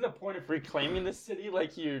 Because isn't the point of reclaiming the city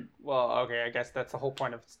okay, I guess that's the whole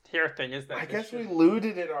point of here thing is that I guess we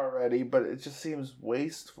looted it already, but it just seems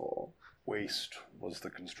wasteful. Waste was the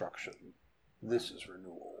construction. This is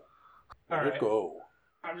renewal. All Let right. it go.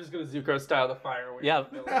 I'm just gonna Zuko style the fire. Yeah.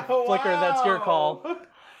 Oh, Flicker, that's your call. What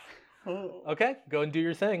Okay, go and do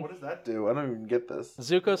your thing. does that do? I don't even get this.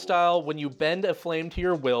 Zuko style, when you bend a flame to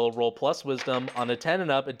your will, roll plus wisdom. On a 10 and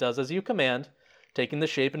up, it does as you command, taking the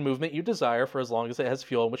shape and movement you desire for as long as it has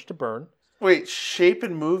fuel in which to burn. Wait, shape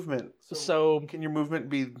and movement. So Can your movement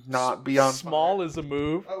be not beyond small fire? is a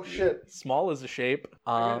move. Oh shit. Small is a shape.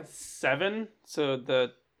 I got a 7, so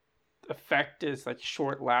the effect is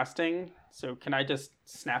short lasting. So can I just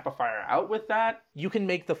snap a fire out with that? You can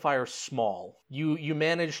make the fire small. You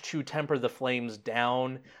manage to temper the flames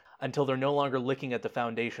down until they're no longer licking at the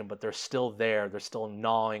foundation, but they're still there. They're still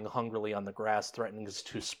gnawing hungrily on the grass, threatening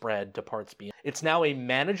to spread to parts beyond. It's now a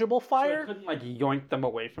manageable So I fire. couldn't yoink them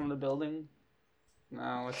away from the building.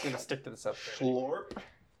 No, let's gonna stick to the substrate. Florp.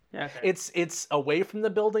 Yeah, okay. It's away from the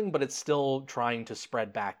building, but it's still trying to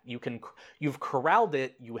spread back. You've corralled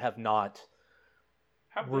it. You have not.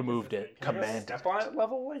 How big is removed this it. thing? Can you Command step on it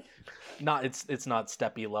level? Not it's not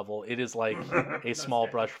steppy level. It is like a small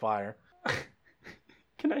steppy. brush fire.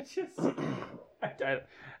 Can I just? All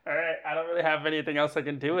right, I don't really have anything else I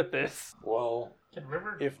can do with this. Well, Can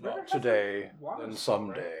River? if River not has a today, water then spell,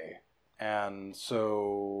 right? someday. And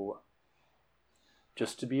so,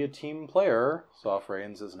 just to be a team player, Soft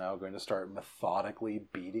Rains is now going to start methodically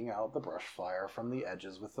beating out the brush fire from the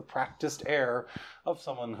edges with the practiced air of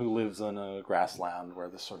someone who lives in a grassland where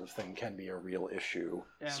this sort of thing can be a real issue.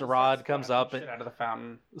 Yeah, I'm Sarad just comes splashing up and- shit out of the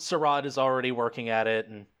fountain. Sarad is already working at it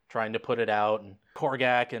and trying to put it out, and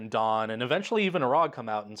Korgak and Dawn and eventually even Arog come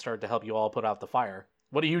out and start to help you all put out the fire.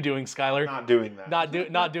 What are you doing, Skylar? Not doing that.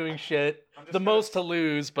 Not doing shit. I'm just The gonna- most to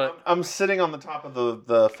lose, but I'm sitting on the top of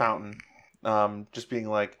the fountain, just being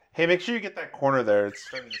like, "Hey, make sure you get that corner there. It's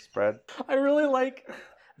starting to spread." I really like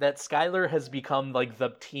that Skylar has become like the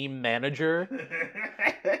team manager.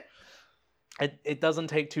 It doesn't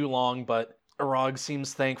take too long, but Arog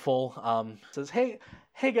seems thankful. Says, "Hey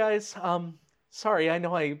guys, sorry, I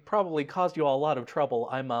know I probably caused you all a lot of trouble.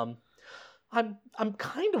 I'm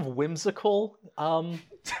kind of whimsical.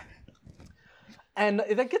 And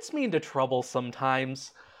that gets me into trouble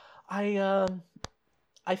sometimes. I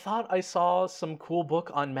thought I saw some cool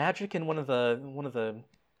book on magic in one of the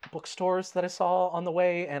bookstores that I saw on the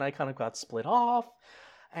way, and I kind of got split off.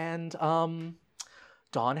 And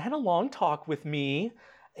Dawn had a long talk with me,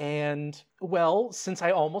 and well, since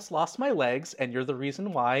I almost lost my legs, and you're the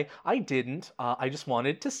reason why I didn't, I just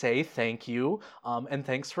wanted to say thank you, and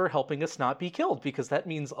thanks for helping us not be killed, because that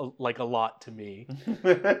means a lot to me.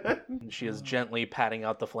 And she is gently patting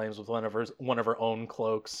out the flames with one of her own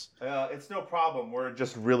cloaks. It's no problem. We're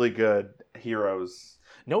just really good heroes.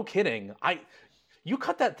 No kidding. You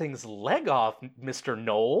cut that thing's leg off, Mr.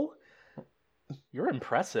 Knoll. You're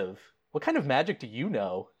impressive. What kind of magic do you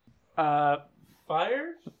know?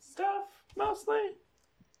 Fire stuff mostly.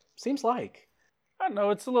 Seems like. I don't know.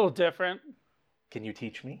 It's a little different. Can you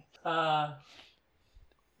teach me? Not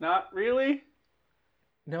really.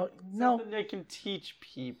 No. Something they can teach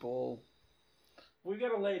people. We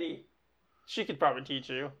got a lady. She could probably teach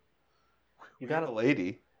you. You got a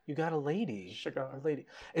lady. You got a lady. Sugar. A lady.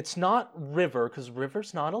 It's not River, because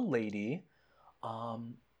River's not a lady.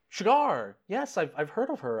 Shigar. Yes, I've heard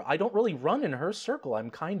of her. I don't really run in her circle. I'm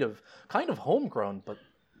kind of homegrown, but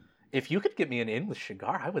if you could get me an in with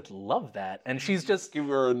Shigar, I would love that. And she's just Give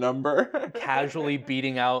her a number. casually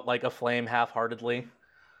beating out like a flame half-heartedly.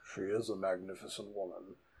 She is a magnificent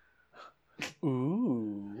woman.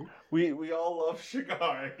 Ooh. We all love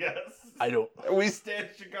Shigar, yes. I don't. We stand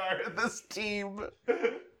Shigar in this team.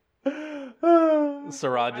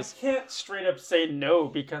 Sarad just. I can't straight up say no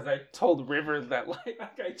because I told River that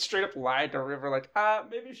I straight up lied to River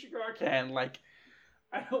maybe Shigar can.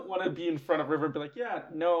 I don't want to be in front of River and be like, yeah,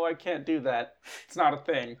 no, I can't do that. It's not a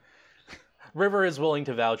thing. River is willing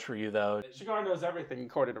to vouch for you though. Shigar knows everything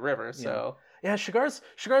according to River, so Yeah, Shigar's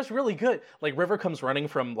really good. Like River comes running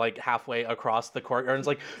from like halfway across the courtyard and is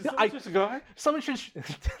like, Shigar? someone should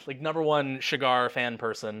like number one Shigar fan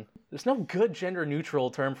person. There's no good gender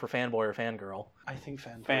neutral term for fanboy or fangirl. I think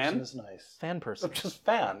fan Fan? person is nice. Fan person. Just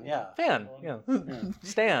fan, yeah. Fan, yeah.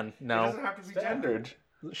 Stan, It no. doesn't have to be gendered.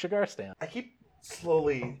 Shigar Stan. I keep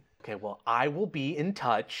slowly... Okay, well, I will be in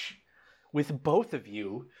touch with both of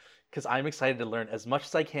you because I'm excited to learn as much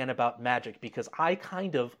as I can about magic because I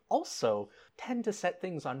kind of also tend to set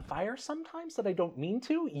things on fire sometimes that I don't mean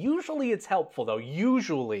to. Usually it's helpful though,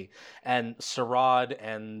 usually. And Sarad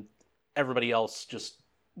and everybody else just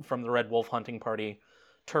from the Red Wolf hunting party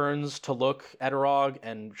turns to look at Arog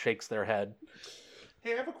and shakes their head.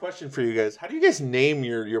 Hey, I have a question for you guys. How do you guys name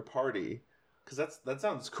your party? Because that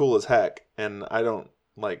sounds cool as heck, and I don't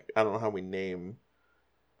know how we name.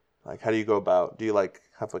 Like, how do you go about? Do you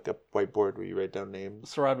have a whiteboard where you write down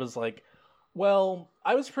names? Sarad was like, well,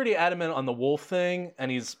 I was pretty adamant on the wolf thing, and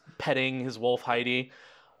he's petting his wolf Heidi.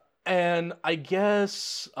 And I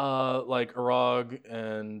guess, Arog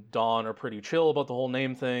and Dawn are pretty chill about the whole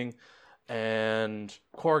name thing. And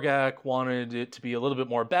Korgak wanted it to be a little bit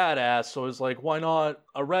more badass, so I was like, why not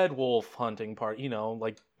a red wolf hunting party?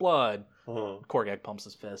 Like blood. Korgak pumps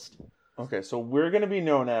his fist. Okay, so we're gonna be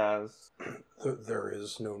known as There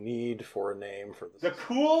is no need for a name for this. the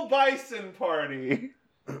Cool Bison Party.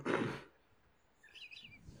 The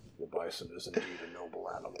bison is indeed a noble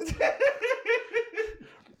animal.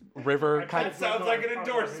 River kind That of sounds like an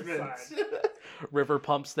endorsement. River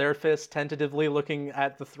pumps their fist tentatively, looking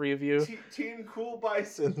at the three of you. Teen Cool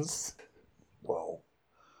Bisons. Well,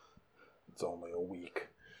 it's only a week.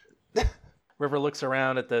 River looks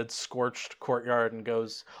around at the scorched courtyard and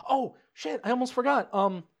goes, "Oh shit! I almost forgot.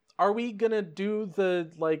 Are we gonna do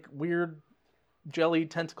the weird jelly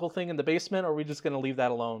tentacle thing in the basement, or are we just gonna leave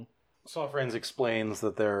that alone?" Sofrains explains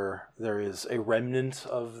that there is a remnant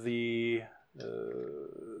of the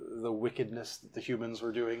wickedness that the humans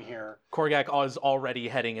were doing here. Korgak is already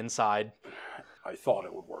heading inside. I thought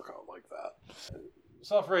it would work out like that.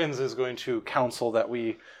 Sofrains is going to counsel that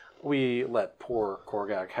we let poor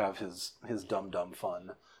Korgak have his dum-dum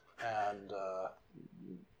fun and,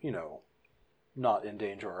 not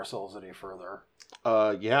endanger ourselves any further.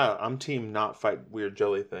 Yeah, I'm team not fight weird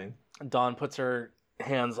jelly thing. Dawn puts her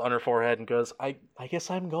hands on her forehead and goes, I guess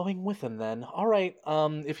I'm going with him then. All right.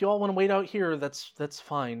 If you all want to wait out here, that's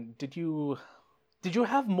fine. Did you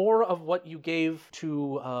have more of what you gave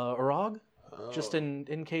to Arog? Just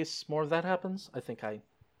in case more of that happens? I think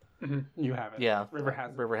You have it. yeah. River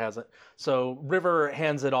has it. River has it. So River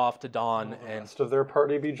hands it off to Dawn, The and rest of their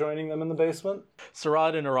party be joining them in the basement?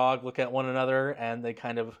 Sarad and Arog look at one another and they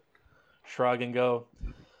kind of shrug and go,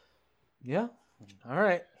 "Yeah, all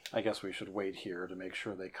right." I guess we should wait here to make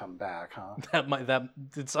sure they come back, huh?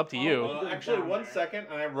 It's up to you. Actually, 1 second,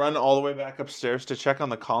 and I run all the way back upstairs to check on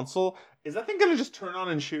the console. Is that thing gonna just turn on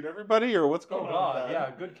and shoot everybody, or what's going on? with that?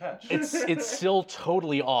 yeah, good catch. It's still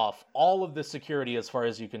totally off. All of the security, as far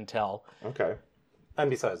as you can tell. Okay. And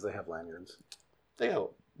besides, they have lanyards. Yeah,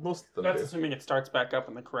 most of them That's do. assuming it starts back up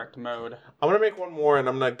in the correct mode. I'm gonna make one more, and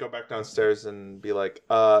I'm gonna go back downstairs and be like,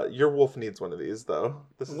 your wolf needs one of these, though.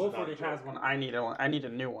 This The is wolf not already a joke." has one. I need a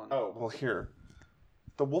new one. Oh, well, here.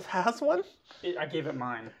 The wolf has one? I gave it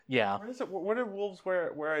mine. Yeah. Where is it? Where do wolves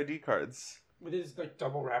wear ID cards? It is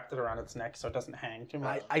double wrapped it around its neck so it doesn't hang too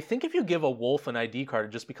much. I think if you give a wolf an ID card,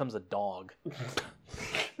 it just becomes a dog.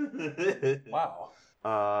 Wow.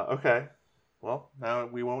 Okay. Well, now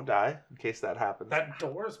we won't die in case that happens. That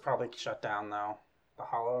door is probably shut down though. The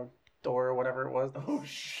hollow door or whatever it was. Oh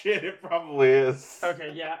shit! It probably is.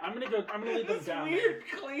 Okay, yeah, I'm gonna leave them This down. weird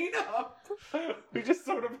cleanup. We just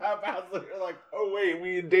sort of haphazardly are like, oh wait,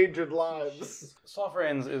 we endangered lives.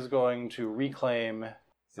 Sofrains is going to reclaim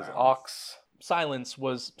his Silence. ox Silence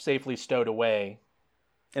was safely stowed away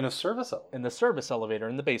in a service elevator. in the service elevator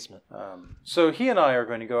in the basement. So he and I are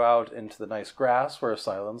going to go out into the nice grass where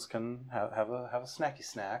Silence can have a snacky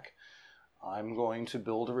snack. I'm going to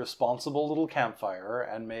build a responsible little campfire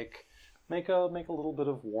and make a little bit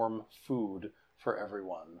of warm food for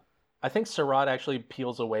everyone. I think Sarad actually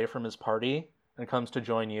peels away from his party and comes to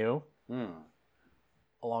join you,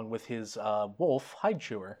 along with his wolf, Hide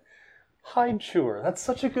Chewer. Hide Chewer, that's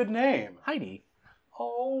such a good name. Heidi.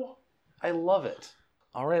 Oh, I love it.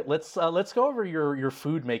 All right, let's go over your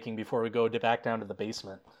food making before we go back down to the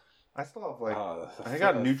basement. I still have I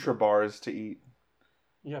got Nutribars to eat.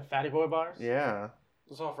 You have Fatty Boy bars? Yeah.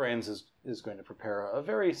 Zofranes is going to prepare a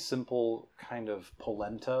very simple kind of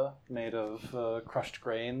polenta made of crushed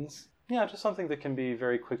grains. Yeah, just something that can be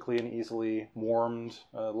very quickly and easily warmed,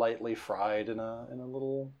 lightly fried in a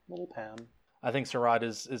little pan. I think Sarad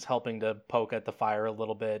is helping to poke at the fire a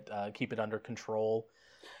little bit, keep it under control.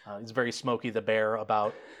 He's very Smokey the Bear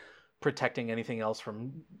about protecting anything else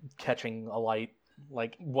from catching alight,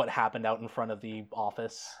 like what happened out in front of the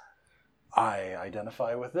office. I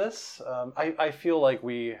identify with this. I feel like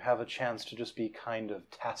we have a chance to just be kind of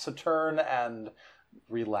taciturn and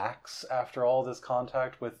relax after all this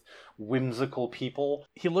contact with whimsical people.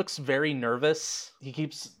 He looks very nervous. He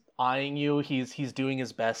keeps eyeing you. He's doing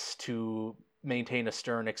his best to maintain a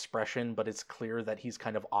stern expression, but it's clear that he's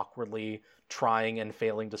kind of awkwardly trying and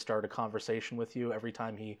failing to start a conversation with you every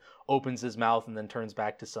time he opens his mouth and then turns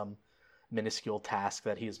back to some minuscule task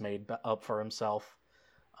that he has made up for himself.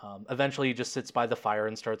 Eventually he just sits by the fire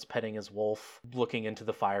and starts petting his wolf, looking into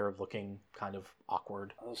the fire, looking kind of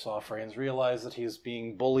awkward. Zofranes realizes that he's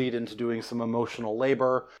being bullied into doing some emotional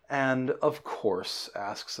labor, and of course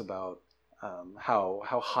asks about how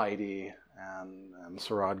Heidi and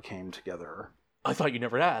Sarad came together. I thought you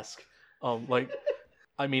never ask.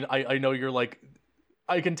 I mean, I know you're like,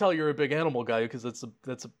 I can tell you're a big animal guy because that's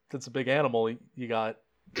a big animal you got.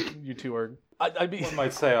 You two are. I mean, One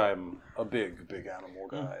might say I'm a big animal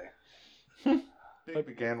guy.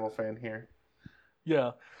 Big animal fan here.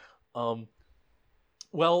 Yeah.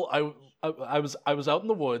 Well, I was out in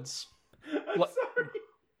the woods,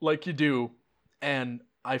 like you do, and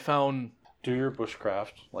I found. Do your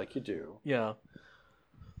bushcraft like you do. Yeah.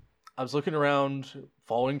 I was looking around,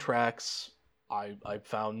 following tracks. I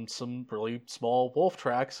found some really small wolf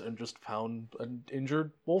tracks and just found an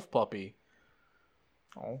injured wolf puppy.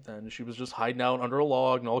 Oh. And she was just hiding out under a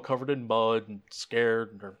log and all covered in mud and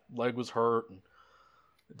scared, and her leg was hurt, and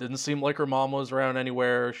it didn't seem like her mom was around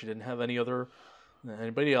anywhere. She didn't have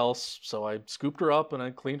anybody else, so I scooped her up and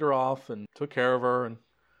I cleaned her off and took care of her, and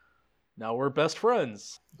now we're best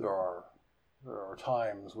friends. There are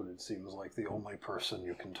times when it seems like the only person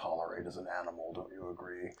you can tolerate is an animal, don't you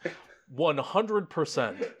agree?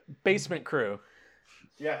 100%. Basement crew.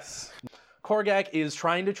 Yes. Korgak is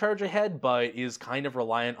trying to charge ahead, but is kind of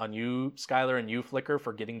reliant on you, Skylar, and you, Flicker,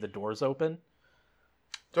 for getting the doors open.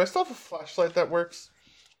 Do I still have a flashlight that works?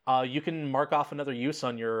 You can mark off another use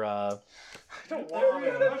on your... I don't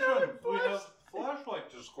We have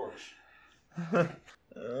flashlight discourse.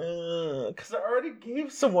 Because I already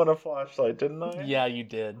gave someone a flashlight, didn't I? Yeah, you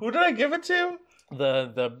did. Who did I give it to?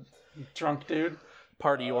 The Drunk dude.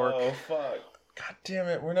 party orc. Oh, fuck. God damn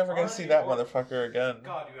it. We're never going to see that motherfucker again.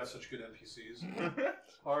 God, you have such good NPCs.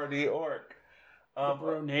 Party orc.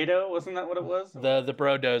 Bronado, wasn't that what it was? The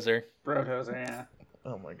Brodozer. Brodozer, yeah.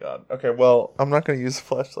 Oh my god. Okay, well, I'm not going to use a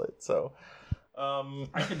flashlight, so...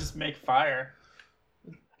 I could just make fire.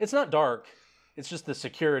 It's not dark. It's just the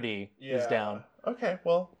security is down. Okay,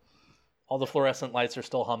 well... All the fluorescent lights are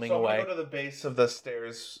still humming So I'm away. going to go to the base of the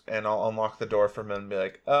stairs, and I'll unlock the door for him and be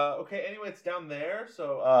like, okay, anyway, it's down there,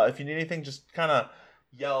 so if you need anything, just kind of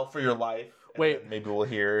yell for your life. And Wait. then maybe we'll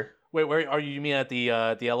hear... Wait, where are you? You mean at the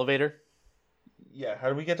elevator? Yeah, how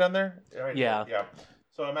do we get down there? Right Yeah. here. Yeah.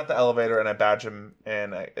 So I'm at the elevator, and I badge him,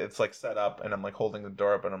 and it's, like, set up, and I'm, like, holding the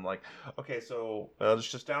door up, and I'm like, okay, so it's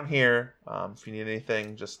just down here. If you need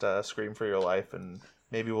anything, just scream for your life, and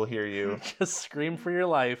maybe we'll hear you. Just scream for your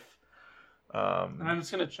life. And I'm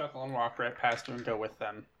just going to chuckle and walk right past you and go with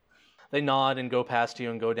them. They nod and go past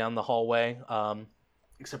you and go down the hallway.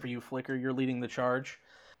 Except for you, Flicker, you're leading the charge.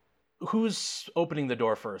 Who's opening the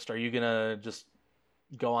door first? Are you going to just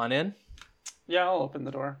go on in? Yeah, I'll open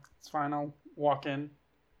the door. It's fine. I'll walk in.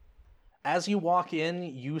 As you walk in,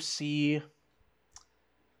 you see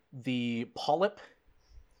the polyp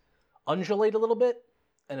undulate a little bit,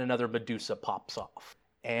 and another Medusa pops off.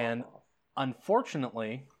 And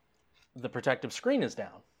unfortunately, the protective screen is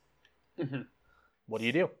down. Mm-hmm. What do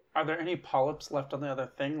you do? Are there any polyps left on the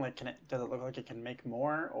other thing? Like, does it look like it can make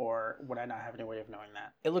more, or would I not have any way of knowing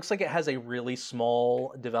that? It looks like it has a really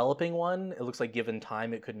small developing one. It looks like given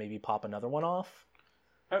time, it could maybe pop another one off.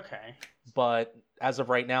 Okay. But as of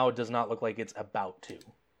right now, it does not look like it's about to.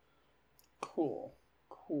 Cool.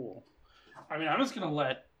 I mean, I'm just gonna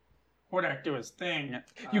let Hordak do his thing.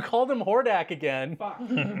 You called him Hordak again. Fuck.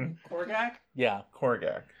 Korgak? Yeah.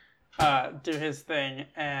 Korgak. Do his thing,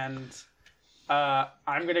 and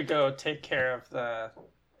I'm gonna go take care of the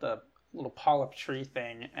little polyp tree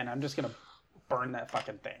thing, and I'm just gonna burn that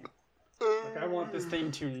fucking thing. Like, I want this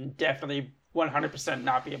thing to definitely 100%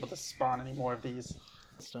 not be able to spawn any more of these.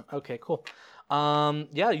 Okay, cool.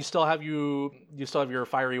 Yeah, you still have your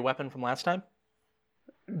fiery weapon from last time?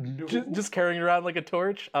 No, Just carrying it around like a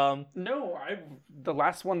torch? no. The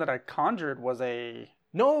last one that I conjured was a.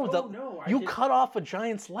 No, Oh, no, I you did- cut off a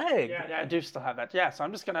giant's leg. Yeah, I do still have that. Yeah, so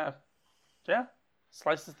I'm just gonna,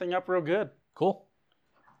 slice this thing up real good. Cool.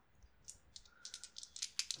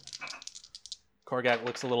 Korgak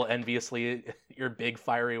looks a little enviously at your big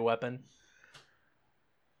fiery weapon.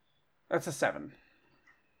 That's a 7.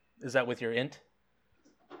 Is that with your int?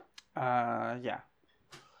 Yeah.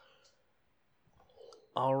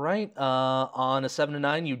 All right. On a 7 to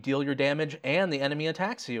 9, you deal your damage and the enemy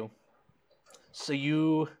attacks you. So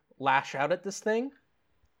you lash out at this thing.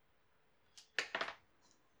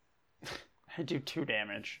 I do 2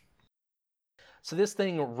 damage. So this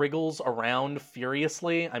thing wriggles around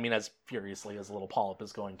furiously. I mean, as furiously as a little polyp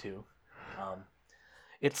is going to.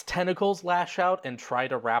 Its tentacles lash out and try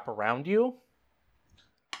to wrap around you.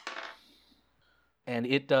 And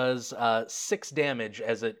it does 6 damage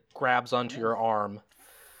as it grabs onto your arm.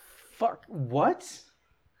 Fuck. What?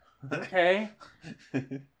 Okay.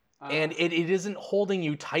 And it isn't holding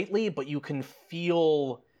you tightly, but you can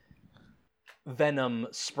feel venom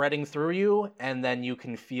spreading through you, and then you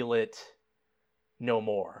can feel it no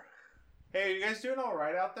more. Hey, are you guys doing all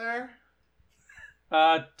right out there?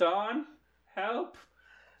 Dawn, help.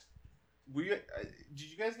 Did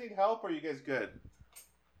you guys need help, or are you guys good?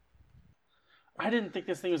 I didn't think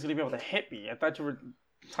this thing was gonna be able to hit me. I thought you were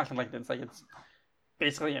talking like this, like it's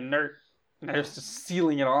basically inert, and I was just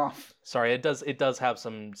sealing it off. Sorry, it does have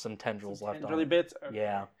some tendrils left on Really it. bits. Okay.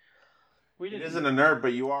 Yeah. We It didn't. isn't a nerd,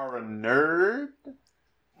 but you are a nerd.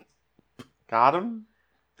 Got him.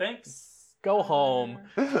 Thanks. Go home.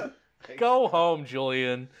 Go home,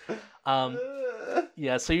 Julian.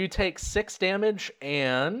 Yeah, so you take 6 damage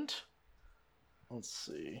and let's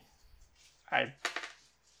see. I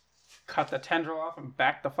cut the tendril off and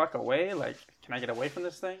back the fuck away. Like, can I get away from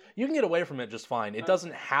this thing? You can get away from it just fine. It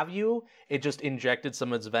doesn't have you. It just injected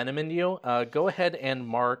some of its venom into you. Go ahead and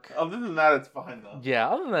mark. Other than that, it's fine though. Yeah,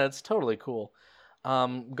 other than that, it's totally cool. Go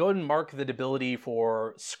ahead and mark the ability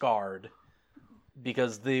for Scarred.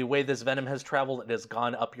 Because the way this venom has traveled, it has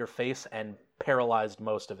gone up your face and paralyzed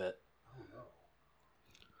most of it.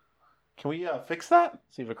 Can we fix that?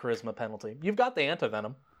 So you have a charisma penalty. You've got the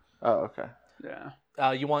antivenom. Oh, okay. Yeah.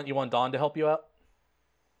 You want Dawn to help you out?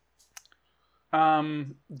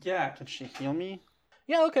 Yeah. Can she heal me?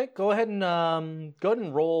 Yeah, okay. Go ahead and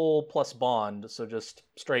roll plus bond. So just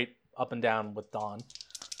straight up and down with Dawn.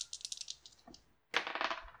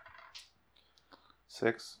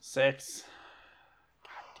 6. 6.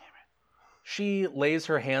 She lays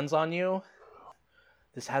her hands on you.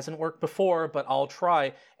 This hasn't worked before, but I'll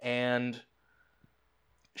try. And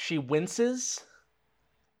she winces,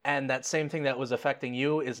 and that same thing that was affecting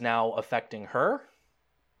you is now affecting her.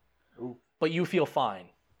 Ooh. But you feel fine.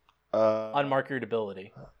 Unmark your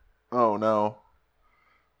ability. Oh no.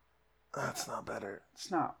 That's not better.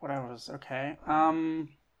 It's not what I was. Okay.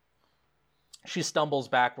 She stumbles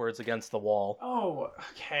backwards against the wall. Oh,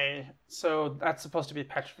 okay. So that's supposed to be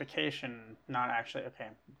petrification, not actually. Okay.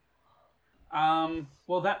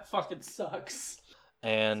 Well, that fucking sucks.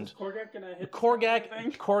 And Is Korgak gonna hit the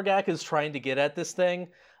thing? Korgak is trying to get at this thing.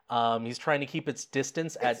 He's trying to keep its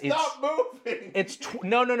distance at It's not moving.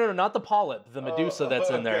 No, not the polyp, the Medusa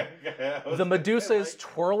that's in there. Okay. The Medusa is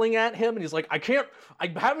twirling at him, and he's like,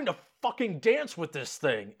 I'm having to fucking dance with this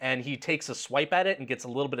thing. And he takes a swipe at it and gets a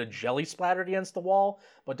little bit of jelly splattered against the wall,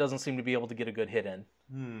 but doesn't seem to be able to get a good hit in.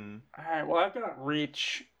 Alright, well, I've got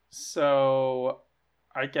reach, so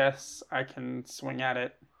I guess I can swing at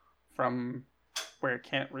it from where it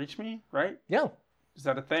can't reach me, right? Yeah. Is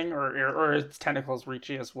that a thing? Or its tentacles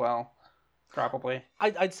reachy as well? Probably.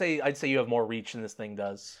 I'd say you have more reach than this thing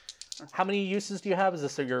does. How many uses do you have? Is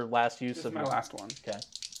this your last use This of is my last one. Okay.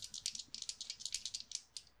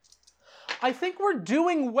 I think we're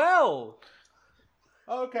doing well.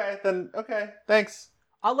 Okay, then. Okay, thanks.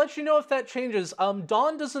 I'll let you know if that changes.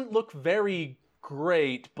 Dawn doesn't look very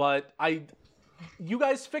great, but you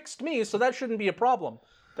guys fixed me, so that shouldn't be a problem.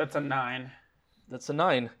 That's a 9. That's a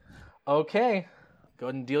 9. Okay. Go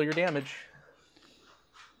ahead and deal your damage.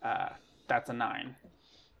 That's a 9.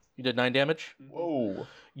 You did 9 damage? Whoa.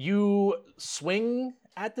 You swing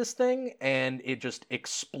at this thing, and it just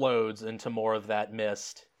explodes into more of that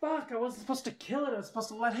mist. Fuck, I wasn't supposed to kill it. I was supposed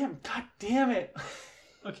to let him. God damn it.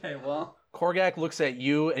 Okay, well. Korgak looks at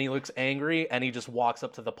you, and he looks angry, and he just walks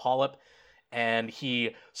up to the polyp, and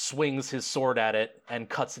he swings his sword at it and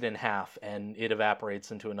cuts it in half, and it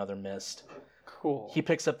evaporates into another mist. Cool. He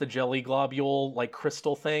picks up the jelly globule, like,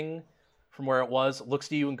 crystal thing from where it was, looks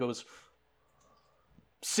to you and goes,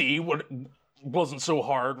 "See, what wasn't so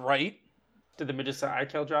hard, right?" Did the Medusa eye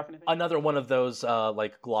kill drop anything? Another one of those,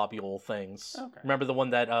 like, globule things. Okay. Remember the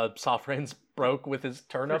one that Soft Rains broke with his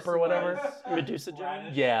turnip or whatever? Medusa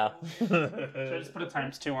gem? Yeah. Should I just put a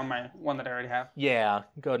 ×2 on my one that I already have? Yeah.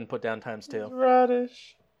 Go ahead and put down ×2.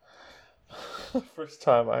 Radish. First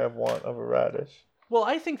time I have want of a radish. Well,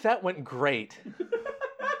 I think that went great.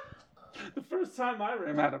 The first time I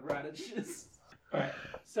ran out of radishes. Alright,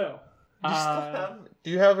 so.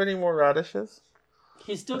 Do you have any more radishes?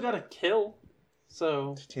 He's still got a kill.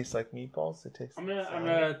 So. They taste like meatballs. They taste. I'm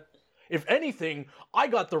gonna. If anything, I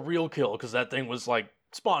got the real kill because that thing was, like,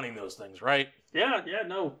 spawning those things, right? Yeah,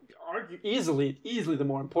 no. Easily the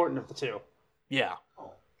more important of the two. Yeah.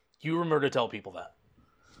 You remember to tell people that.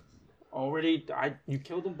 Already, you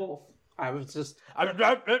killed them both. I was just.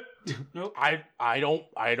 Nope. I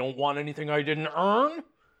don't want anything I didn't earn.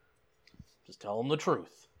 Just tell them the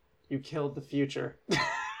truth. You killed the future.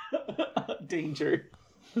 Danger.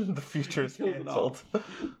 The future's Killed it all.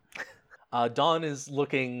 canceled. Dawn is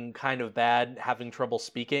looking kind of bad, having trouble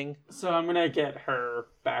speaking. So I'm gonna get her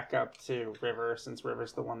back up to River, since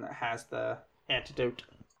River's the one that has the antidote.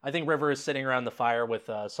 I think River is sitting around the fire with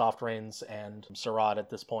Soft Rains and Sarad at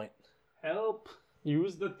this point. Help!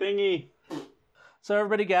 Use the thingy. So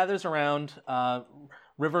everybody gathers around.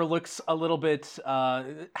 River looks a little bit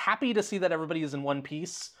happy to see that everybody is in one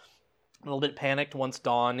piece. A little bit panicked once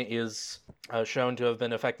Dawn is shown to have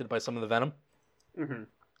been affected by some of the venom. Mm-hmm.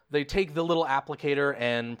 They take the little applicator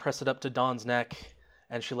and press it up to Dawn's neck,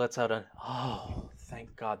 and she lets out a, "Oh,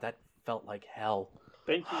 thank God, that felt like hell."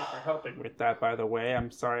 Thank you for helping with that, by the way.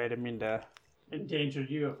 I'm sorry I didn't mean to endanger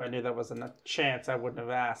you. If I knew that wasn't a chance, I wouldn't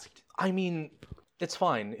have asked. I mean, it's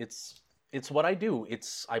fine. It's what I do.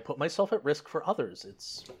 I put myself at risk for others.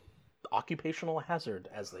 It's occupational hazard,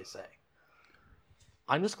 as they say.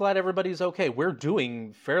 I'm just glad everybody's okay. We're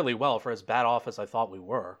doing fairly well for as bad off as I thought we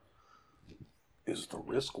were. Is the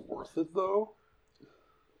risk worth it, though?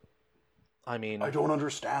 I mean, I don't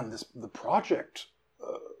understand the project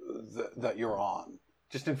that you're on.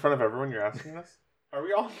 Just in front of everyone, you're asking us? Are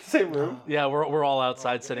we all in the same room? yeah, we're all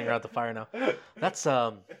outside sitting around the fire now. That's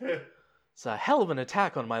it's a hell of an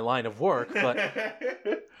attack on my line of work, but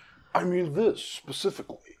I mean this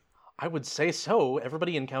specifically. I would say so.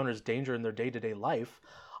 Everybody encounters danger in their day-to-day life.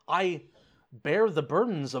 I bear the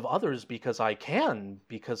burdens of others because I can,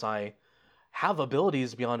 because I have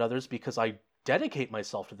abilities beyond others, because I dedicate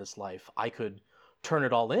myself to this life. I could turn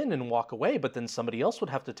it all in and walk away, but then somebody else would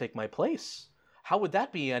have to take my place. How would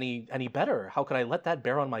that be any better? How could I let that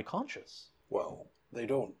bear on my conscience? Well, they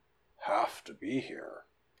don't have to be here.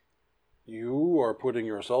 You are putting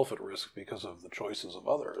yourself at risk because of the choices of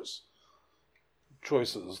others.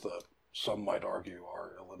 Choices that some might argue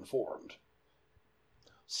are ill-informed.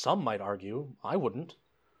 Some might argue. I wouldn't.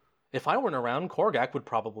 If I weren't around, Korgak would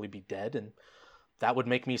probably be dead, and that would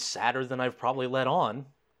make me sadder than I've probably let on.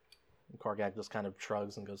 And Korgak just kind of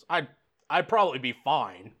shrugs and goes, I'd probably be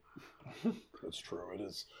fine. That's true. It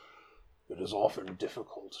is often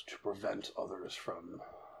difficult to prevent others from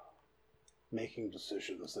making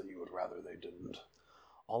decisions that you would rather they didn't.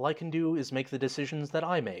 All I can do is make the decisions that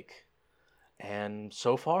I make. And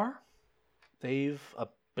so far, they've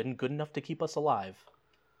been good enough to keep us alive.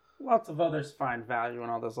 Lots of others find value in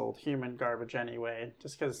all this old human garbage anyway.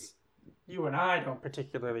 Just because you and I don't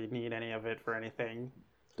particularly need any of it for anything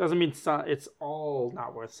doesn't mean it's all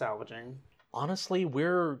not worth salvaging. Honestly,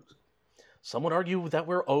 some would argue that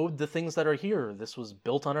we're owed the things that are here. This was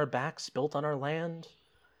built on our backs, built on our land.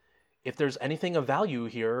 If there's anything of value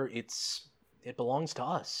here, it belongs to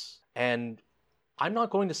us. And I'm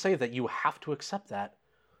not going to say that you have to accept that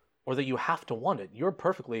or that you have to want it. You're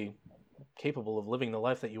perfectly capable of living the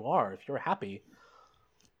life that you are. If you're happy,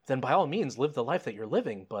 then by all means live the life that you're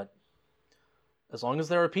living. But as long as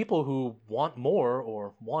there are people who want more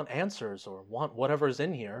or want answers or want whatever's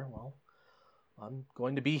in here, well, I'm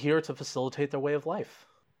going to be here to facilitate their way of life.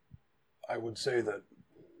 I would say that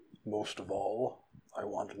most of all, I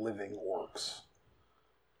want living orcs.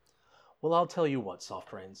 Well, I'll tell you what,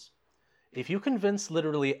 Soft Rains. If you convince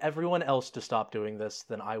literally everyone else to stop doing this,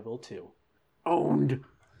 then I will too. Owned.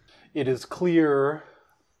 It is clear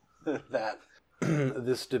that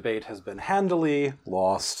this debate has been handily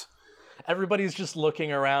lost. Everybody's just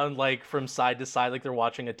looking around like from side to side like they're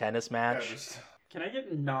watching a tennis match. Can I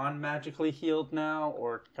get non-magically healed now,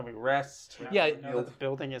 or can we rest? Yeah, We know that the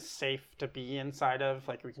building is safe to be inside of.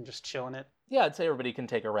 Like we can just chill in it. Yeah, I'd say everybody can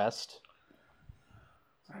take a rest.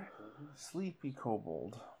 Sleepy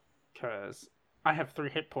kobold. Because I have 3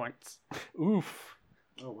 hit points. Oof.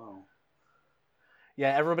 Oh, wow.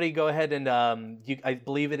 Yeah, everybody go ahead and I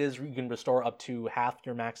believe it is you can restore up to half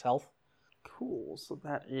your max health. Cool. So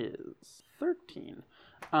that is 13.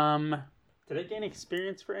 Did I gain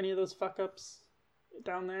experience for any of those fuck ups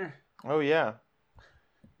down there? Oh yeah.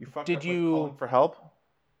 You fucked Did up you- with calling for help?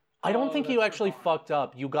 I don't think you that's actually fine. fucked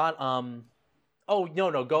up. You got Oh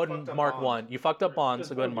no, go ahead and fucked up mark Bond. 1. You fucked up Bond,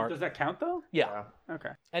 so go ahead and mark. Does that count though? Yeah.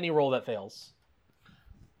 Okay. Any roll that fails.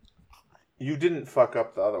 You didn't fuck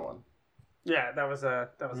up the other one. Yeah, that was a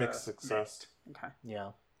Mixed success. Okay. Yeah.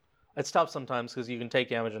 It's tough sometimes because you can take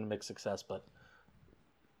damage and a mixed success, but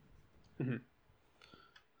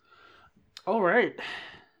All right.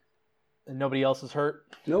 nobody else is hurt.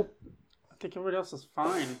 Nope. I think everybody else is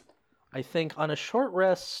fine. I think on a short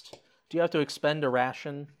rest, do you have to expend a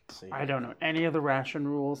ration? Let's see. I don't know any of the ration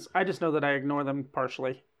rules. I just know that I ignore them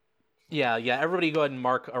partially. Yeah. Everybody go ahead and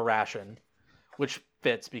mark a ration, which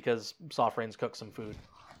fits because Soft Rains cooked some food.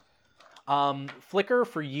 Flicker,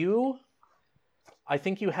 for you, I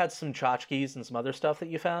think you had some tchotchkes and some other stuff that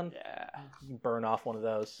you found. Yeah. You can burn off one of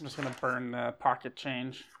those. I'm just gonna burn the pocket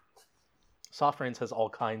change. Soft Rains has all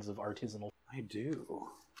kinds of artisanal. I do.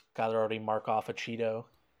 Gotta already mark off a Cheeto.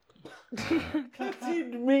 That's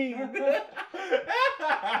me.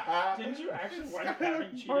 Didn't you actually wind up having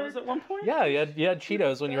Cheetos at one point? Yeah, you had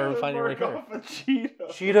Cheetos when you were finding right here.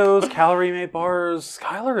 Cheetos, calorie mate bars.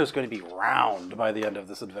 Skylar is going to be round by the end of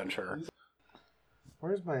this adventure.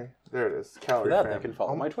 Where's my? There it is. For Calorie that, fan. they can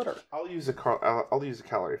follow my Twitter. I'll use a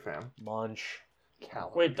calorie fan. Munch.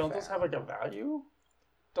 Calorie Wait, don't fan. those have like a value?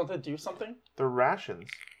 Don't they do something? They're rations.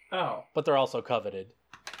 Oh. But they're also coveted.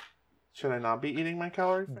 Should I not be eating my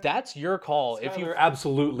calorie fan? That's your call. If you Skylar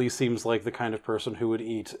absolutely seems like the kind of person who would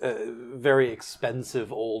eat very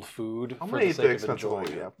expensive old food I'm for gonna the eat the sake of expensive one.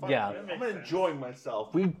 enjoying it. Fuck Yeah. it. I'm enjoying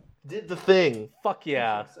myself. We did the thing. fuck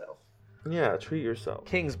yeah, Yeah, treat yourself.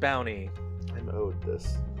 King's Bounty. I'm owed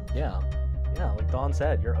this. Yeah, like Dawn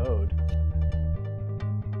said, you're owed.